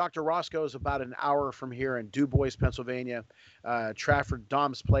 Dr. Roscoe is about an hour from here in Du Bois, Pennsylvania. Trafford,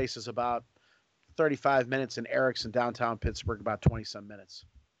 Dom's place is about 35 minutes, and Eric's in downtown Pittsburgh, about 20-some minutes.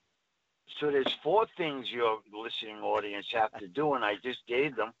 So there's four things your listening audience have to do, and I just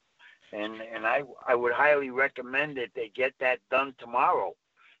gave them. And I would highly recommend that they get that done tomorrow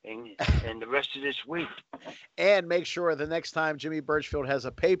and the rest of this week. And make sure the next time Jimmy Burchfield has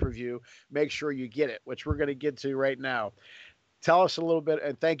a pay-per-view, make sure you get it, which we're going to get to right now. Tell us a little bit,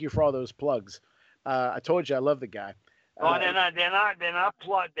 and thank you for all those plugs. I told you I love the guy. Oh, they're not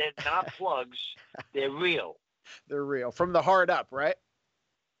plugs. They're real. They're real. From the heart up, right?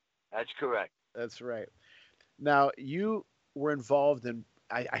 That's correct. That's right. Now, you were involved in,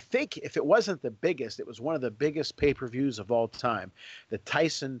 I think if it wasn't the biggest, it was one of the biggest pay-per-views of all time, the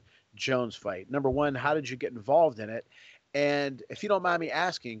Tyson-Jones fight. Number one, how did you get involved in it? And if you don't mind me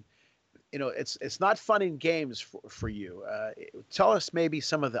asking, it's not fun in games for you. Tell us maybe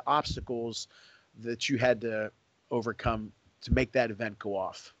some of the obstacles that you had to overcome to make that event go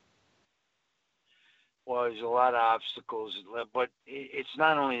off. Well, there's a lot of obstacles, but it's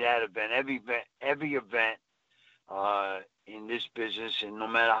not only that event. Every event in this business, and no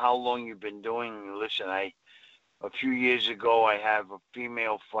matter how long you've been doing, listen, a few years ago, I have a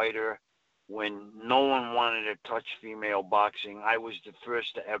female fighter. When no one wanted to touch female boxing, I was the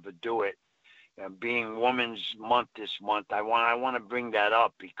first to ever do it. Being Women's Month this month, I want to bring that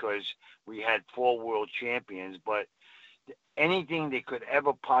up because we had 4 world champions, but anything that could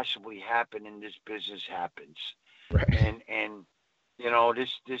ever possibly happen in this business happens. Right. And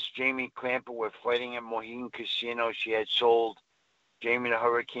this Jamie Clamper, we're fighting at Mohegan Casino. She had sold Jamie the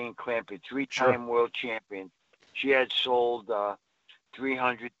Hurricane Clamper, 3-time world champion. She had sold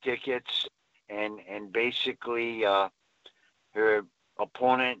 300 tickets, and basically her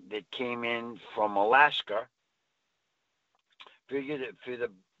opponent that came in from Alaska figured that for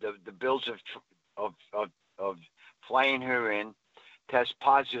the bills of flying her in, test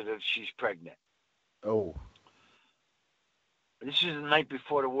positive, she's pregnant. Oh. This is the night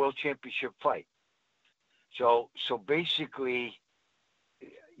before the World Championship fight. So basically,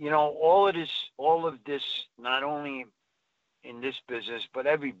 all of this, not only in this business, but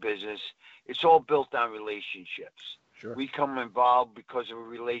every business, it's all built on relationships. Sure. We come involved because of a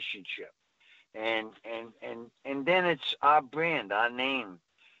relationship. And then it's our brand, our name.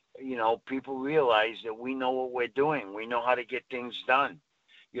 People realize that we know what we're doing. We know how to get things done.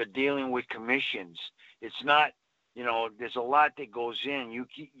 You're dealing with commissions. It's not, there's a lot that goes in. You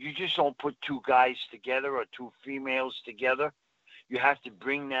just don't put two guys together or two females together. You have to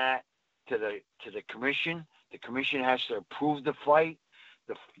bring that to the commission. The commission has to approve the fight.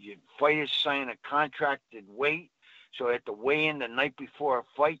 The fighters sign a contracted weight. So at the weigh-in the night before a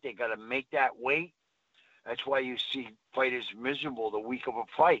fight, they got to make that weight. That's why you see fighters miserable the week of a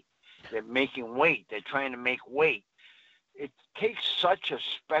fight. They're making weight. They're trying to make weight. It takes such a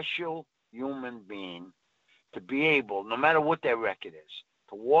special human being to be able, no matter what their record is,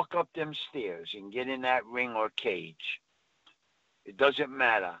 to walk up them stairs and get in that ring or cage. It doesn't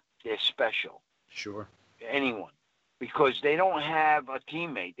matter. They're special. Sure. Anyone. Because they don't have a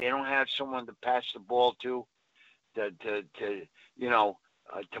teammate. They don't have someone to pass the ball to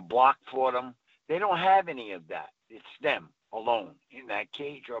block for them. They don't have any of that. It's them alone in that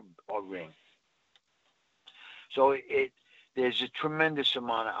cage or ring. So there's a tremendous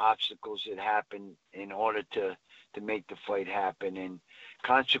amount of obstacles that happen in order to make the fight happen. And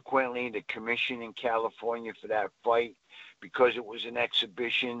consequently, the commission in California for that fight, because it was an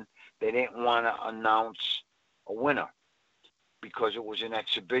exhibition, they didn't want to announce a winner because it was an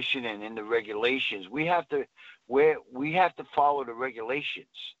exhibition, and in the regulations, we have to follow the regulations.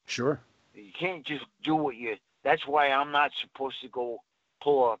 Sure. You can't just do that's why I'm not supposed to go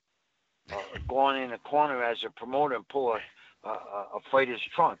on in a corner as a promoter and pull a fighter's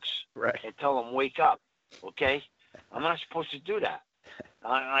trunks, right, and tell them wake up. Okay, I'm not supposed to do that.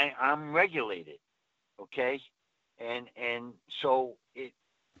 I'm regulated. Okay, and so it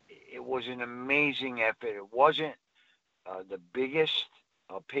was an amazing effort. It wasn't the biggest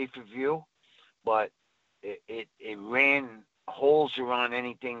pay-per-view, but it ran holes around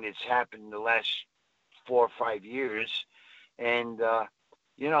anything that's happened in the last 4 or 5 years. And,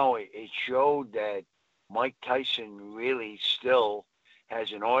 it showed that Mike Tyson really still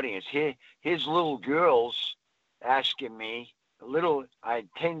has an audience. His little girls asking me,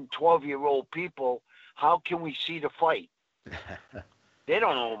 10, 12-year-old people, how can we see the fight? They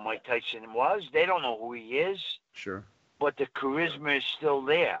don't know who Mike Tyson was. They don't know who he is. Sure. But the charisma is still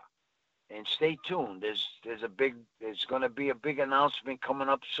there. And stay tuned. There's going to be a big announcement coming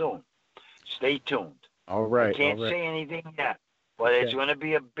up soon. Stay tuned. All right. I can't say anything yet, but there's going to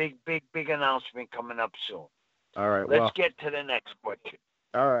be a big announcement coming up soon. All right. Let's get to the next question.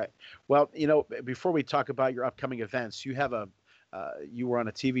 All right. Well, before we talk about your upcoming events, you have you were on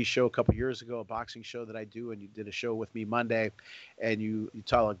a TV show a couple years ago, a boxing show that I do, and you did a show with me Monday, and you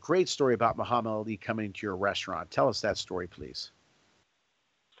tell a great story about Muhammad Ali coming into your restaurant. Tell us that story, please.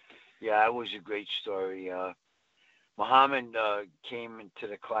 Yeah, it was a great story. Muhammad came into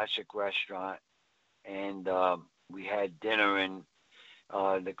the Classic restaurant, and we had dinner. And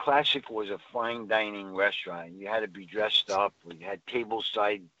the Classic was a fine dining restaurant. You had to be dressed up. We had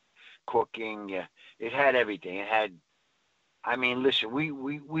tableside cooking. It had everything. It had, listen,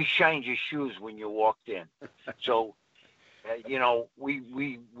 we shined your shoes when you walked in. So,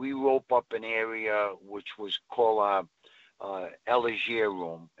 we rope up an area which was called Elegier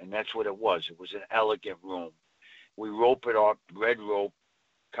room, and that's what it was. It was an elegant room. We rope it up, red rope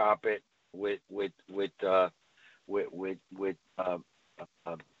carpet with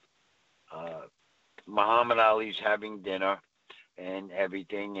Muhammad Ali's having dinner and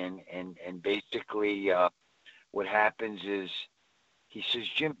everything, and basically what happens is he says,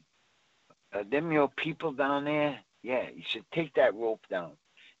 Jim, them your people down there? Yeah. He said, take that rope down.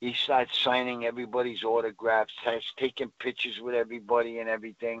 He starts signing everybody's autographs, taking pictures with everybody and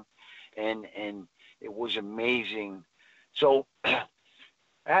everything. And it was amazing. So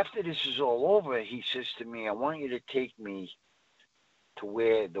after this is all over, he says to me, I want you to take me to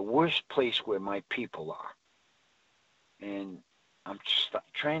where the worst place where my people are. And I'm just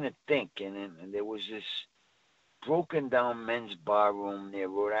trying to think. And there was this broken down men's bar room near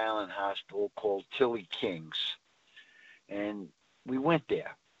Rhode Island Hospital called Tilly King's. And we went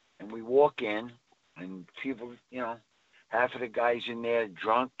there. And we walk in, and people, half of the guys in there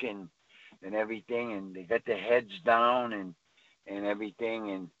drunk and everything, and they got their heads down and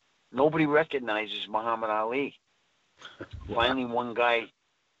everything, and nobody recognizes Muhammad Ali. Finally, one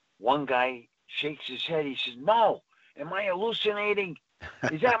guy shakes his head. He says, "No, am I hallucinating?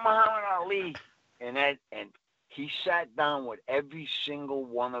 Is that Muhammad Ali?" And he sat down with every single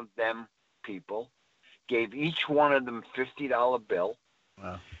one of them people, gave each one of them $50 bill.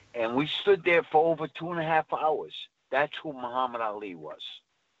 Wow. And we stood there for over 2.5 hours. That's who Muhammad Ali was.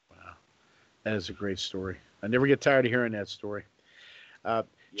 Wow. That is a great story. I never get tired of hearing that story.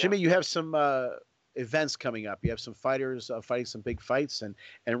 Jimmy, you have some events coming up. You have some fighters fighting some big fights. And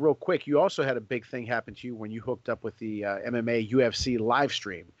real quick, you also had a big thing happen to you when you hooked up with the MMA UFC live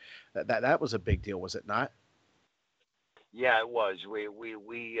stream. That was a big deal, was it not? Yeah, it was. We're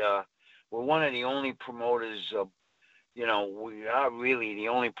one of the only promoters. We are really the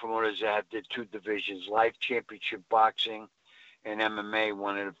only promoters that have the two divisions: live championship boxing and MMA,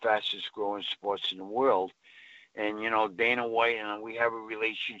 one of the fastest growing sports in the world. And Dana White and we have a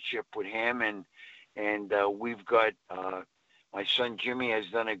relationship with him, and we've got my son Jimmy has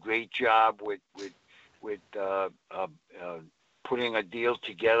done a great job with putting a deal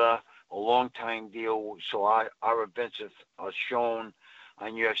together. A long-time deal, so our events are shown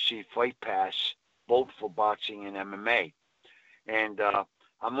on UFC Fight Pass, both for boxing and MMA. And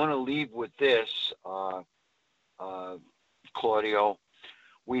I'm going to leave with this, Claudio.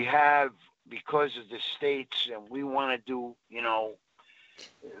 We have, because of the states, and we want to do,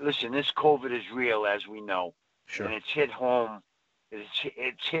 listen, this COVID is real, as we know. Sure. And it's hit home.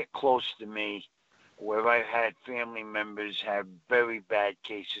 It's hit close to me, where I've had family members have very bad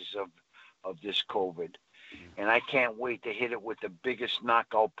cases of this COVID. And I can't wait to hit it with the biggest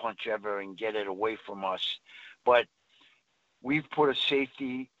knockout punch ever and get it away from us. But we've put a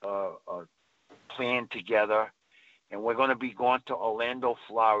safety plan together, and we're going to be going to Orlando,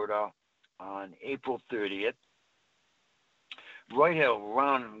 Florida on April 30th, right here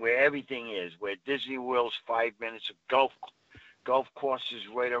around where everything is, where Disney World's 5 minutes, of golf courses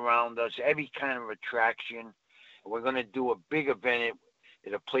right around us, every kind of attraction. And we're going to do a big event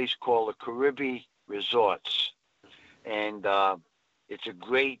at a place called the Caribbean Resorts, and it's a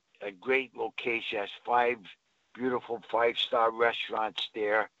great location. It has 5 beautiful 5-star restaurants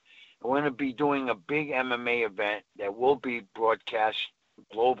there. And we're going to be doing a big MMA event that will be broadcast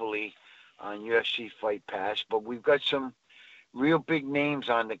globally on UFC Fight Pass. But we've got some real big names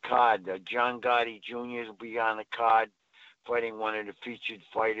on the card. John Gotti Jr. will be on the card, fighting one of the featured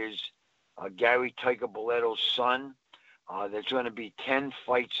fighters. Gary Tiger Boletto's son. There's going to be 10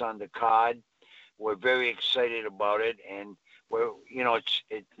 fights on the card. We're very excited about it, and it's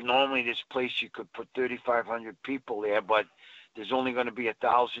normally this place you could put 3,500 people there, but there's only going to be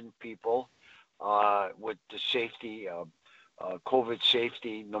 1,000 people with the safety, COVID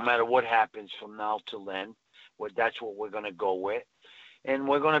safety. No matter what happens from now till then, that's what we're going to go with, and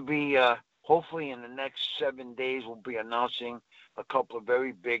we're going to be hopefully in the next 7 days we'll be announcing a couple of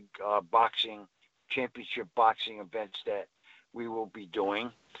very big championship boxing events that we will be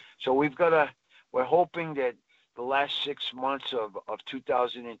doing. So we're hoping that the last 6 months of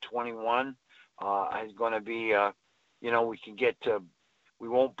 2021 is going to be, we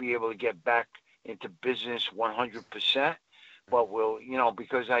won't be able to get back into business 100%, but we'll,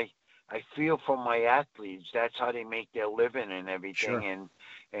 because I feel for my athletes, that's how they make their living and everything. Sure.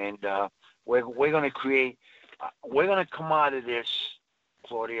 And we're going to create, we're going to come out of this,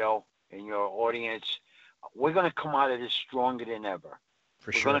 Claudio, and your audience, we're going to come out of this stronger than ever.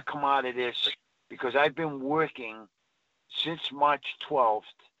 We're going to come out of this because I've been working since March 12th,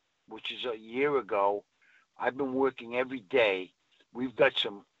 which is a year ago. I've been working every day. We've got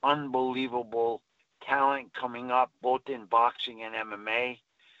some unbelievable talent coming up, both in boxing and MMA.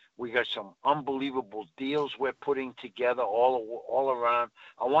 We got some unbelievable deals we're putting together all around.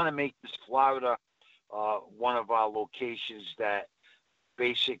 I want to make this Florida one of our locations that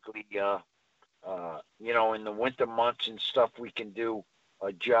basically, in the winter months and stuff, we can do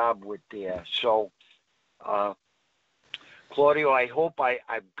a job with there. So, Claudio, I hope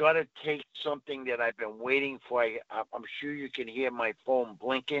I've got to take something that I've been waiting for. I'm sure you can hear my phone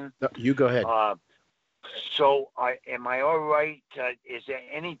blinking. No, you go ahead. So, am I all right? Is there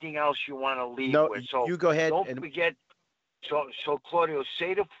anything else you want to leave with? So you go ahead. Don't forget. So, Claudio,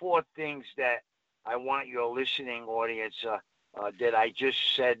 say the 4 things that I want your listening audience that I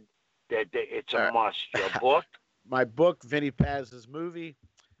just said that it's a must. Your book? My book, Vinny Paz's movie.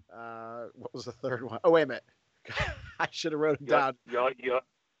 What was the third one? Oh, wait a minute. I should have wrote it down. Your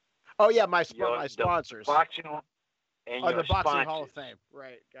my sponsors. Boxing and Oh, your the Boxing sponsors. Hall of Fame.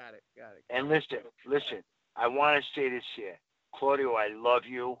 Right. Got it. And listen, I want to say this here. Claudio, I love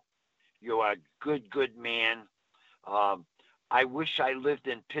you. You're a good man. I wish I lived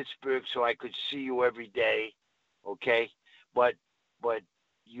in Pittsburgh so I could see you every day, okay? But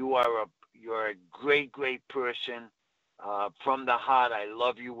you're a great person. From the heart, I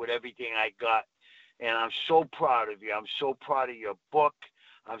love you with everything I got. And I'm so proud of you. I'm so proud of your book.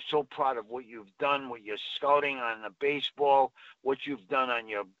 I'm so proud of what you've done with your scouting on the baseball, what you've done on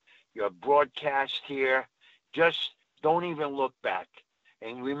your broadcast here. Just don't even look back.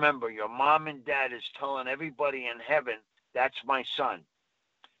 And remember, your mom and dad is telling everybody in heaven, that's my son.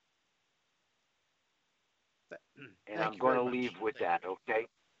 And I'm going to leave with that, okay?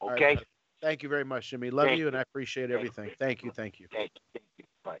 Okay? Right, thank you very much, Jimmy. Love you, and I appreciate everything. Thank you. Thank you.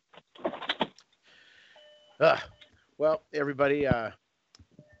 Bye. Well, everybody, I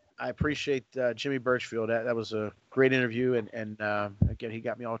appreciate Jimmy Burchfield. That was a great interview, and again, he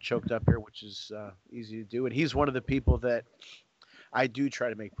got me all choked up here, which is easy to do. And he's one of the people that I do try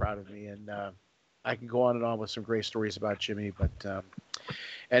to make proud of me, and I can go on and on with some great stories about Jimmy. But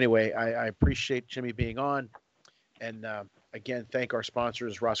anyway, I appreciate Jimmy being on, and again, thank our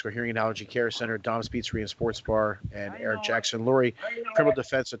sponsors, Roscoe Hearing and Allergy Care Center, Dom's Pizzeria and Sports Bar, and Eric Jackson Lurie, criminal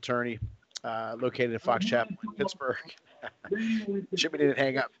defense attorney, located in Fox Chapel, Pittsburgh. Jimmy didn't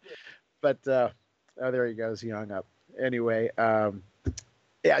hang up, but oh, there he goes. He hung up. Anyway,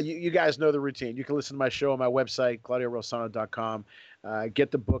 yeah, you guys know the routine. You can listen to my show on my website, ClaudioRosano.com.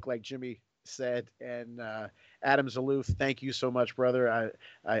 Get the book, like Jimmy said, and Adam Zaloof, thank you so much, brother.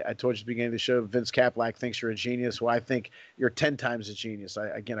 I told you at the beginning of the show, Vince Kaplak thinks you're a genius. Well, I think you're 10 times a genius.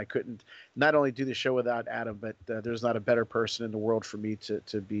 I couldn't not only do the show without Adam, but there's not a better person in the world for me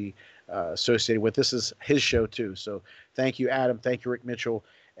to be associated with. This is his show too. So thank you, Adam. Thank you, Rick Mitchell.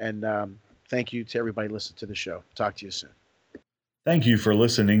 And thank you to everybody listening to the show. Talk to you soon. Thank you for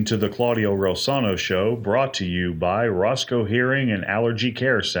listening to the Claudio Rosano Show, brought to you by Roscoe Hearing and Allergy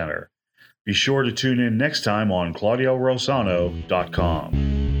Care Center. Be sure to tune in next time on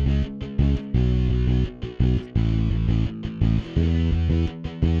ClaudioRosano.com.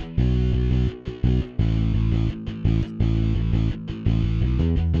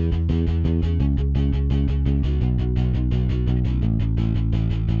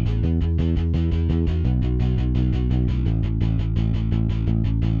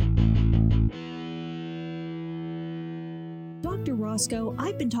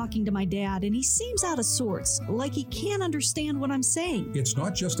 I've been talking to my dad, and he seems out of sorts, like he can't understand what I'm saying. It's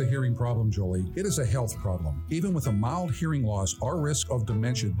not just a hearing problem, Jolie. It is a health problem. Even with a mild hearing loss, our risk of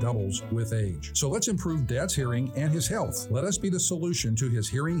dementia doubles with age. So let's improve Dad's hearing and his health. Let us be the solution to his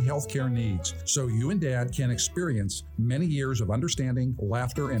hearing health care needs, so you and Dad can experience many years of understanding,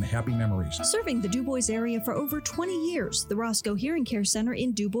 laughter, and happy memories. Serving the DuBois area for over 20 years, the Roscoe Hearing Care Center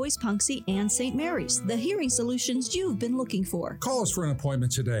in DuBois, Punxsutawney, and St. Mary's. The hearing solutions you've been looking for. Call us for an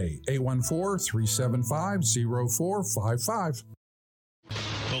appointment today, 814-375-0455.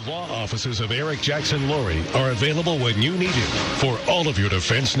 The law offices of Eric Jackson Lurie are available when you need him for all of your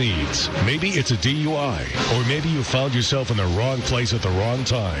defense needs. Maybe it's a DUI, or maybe you found yourself in the wrong place at the wrong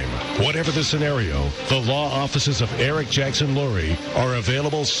time. Whatever the scenario, the law offices of Eric Jackson Lurie are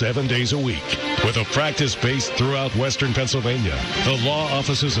available 7 days a week. With a practice based throughout Western Pennsylvania, the law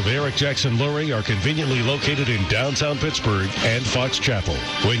offices of Eric Jackson Lurie are conveniently located in downtown Pittsburgh and Fox Chapel.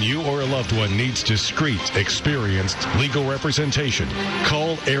 When you or a loved one needs discreet, experienced legal representation,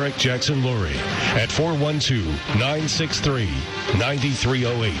 call Eric Jackson Lurie at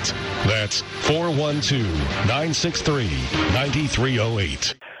 412-963-9308. That's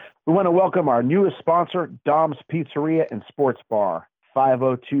 412-963-9308. We want to welcome our newest sponsor, Dom's Pizzeria and Sports Bar,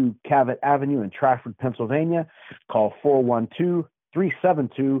 502 Cavett Avenue in Trafford, Pennsylvania. Call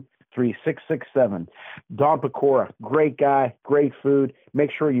 412-372-3667. Dom Pecora, great guy, great food. Make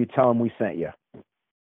sure you tell him we sent you.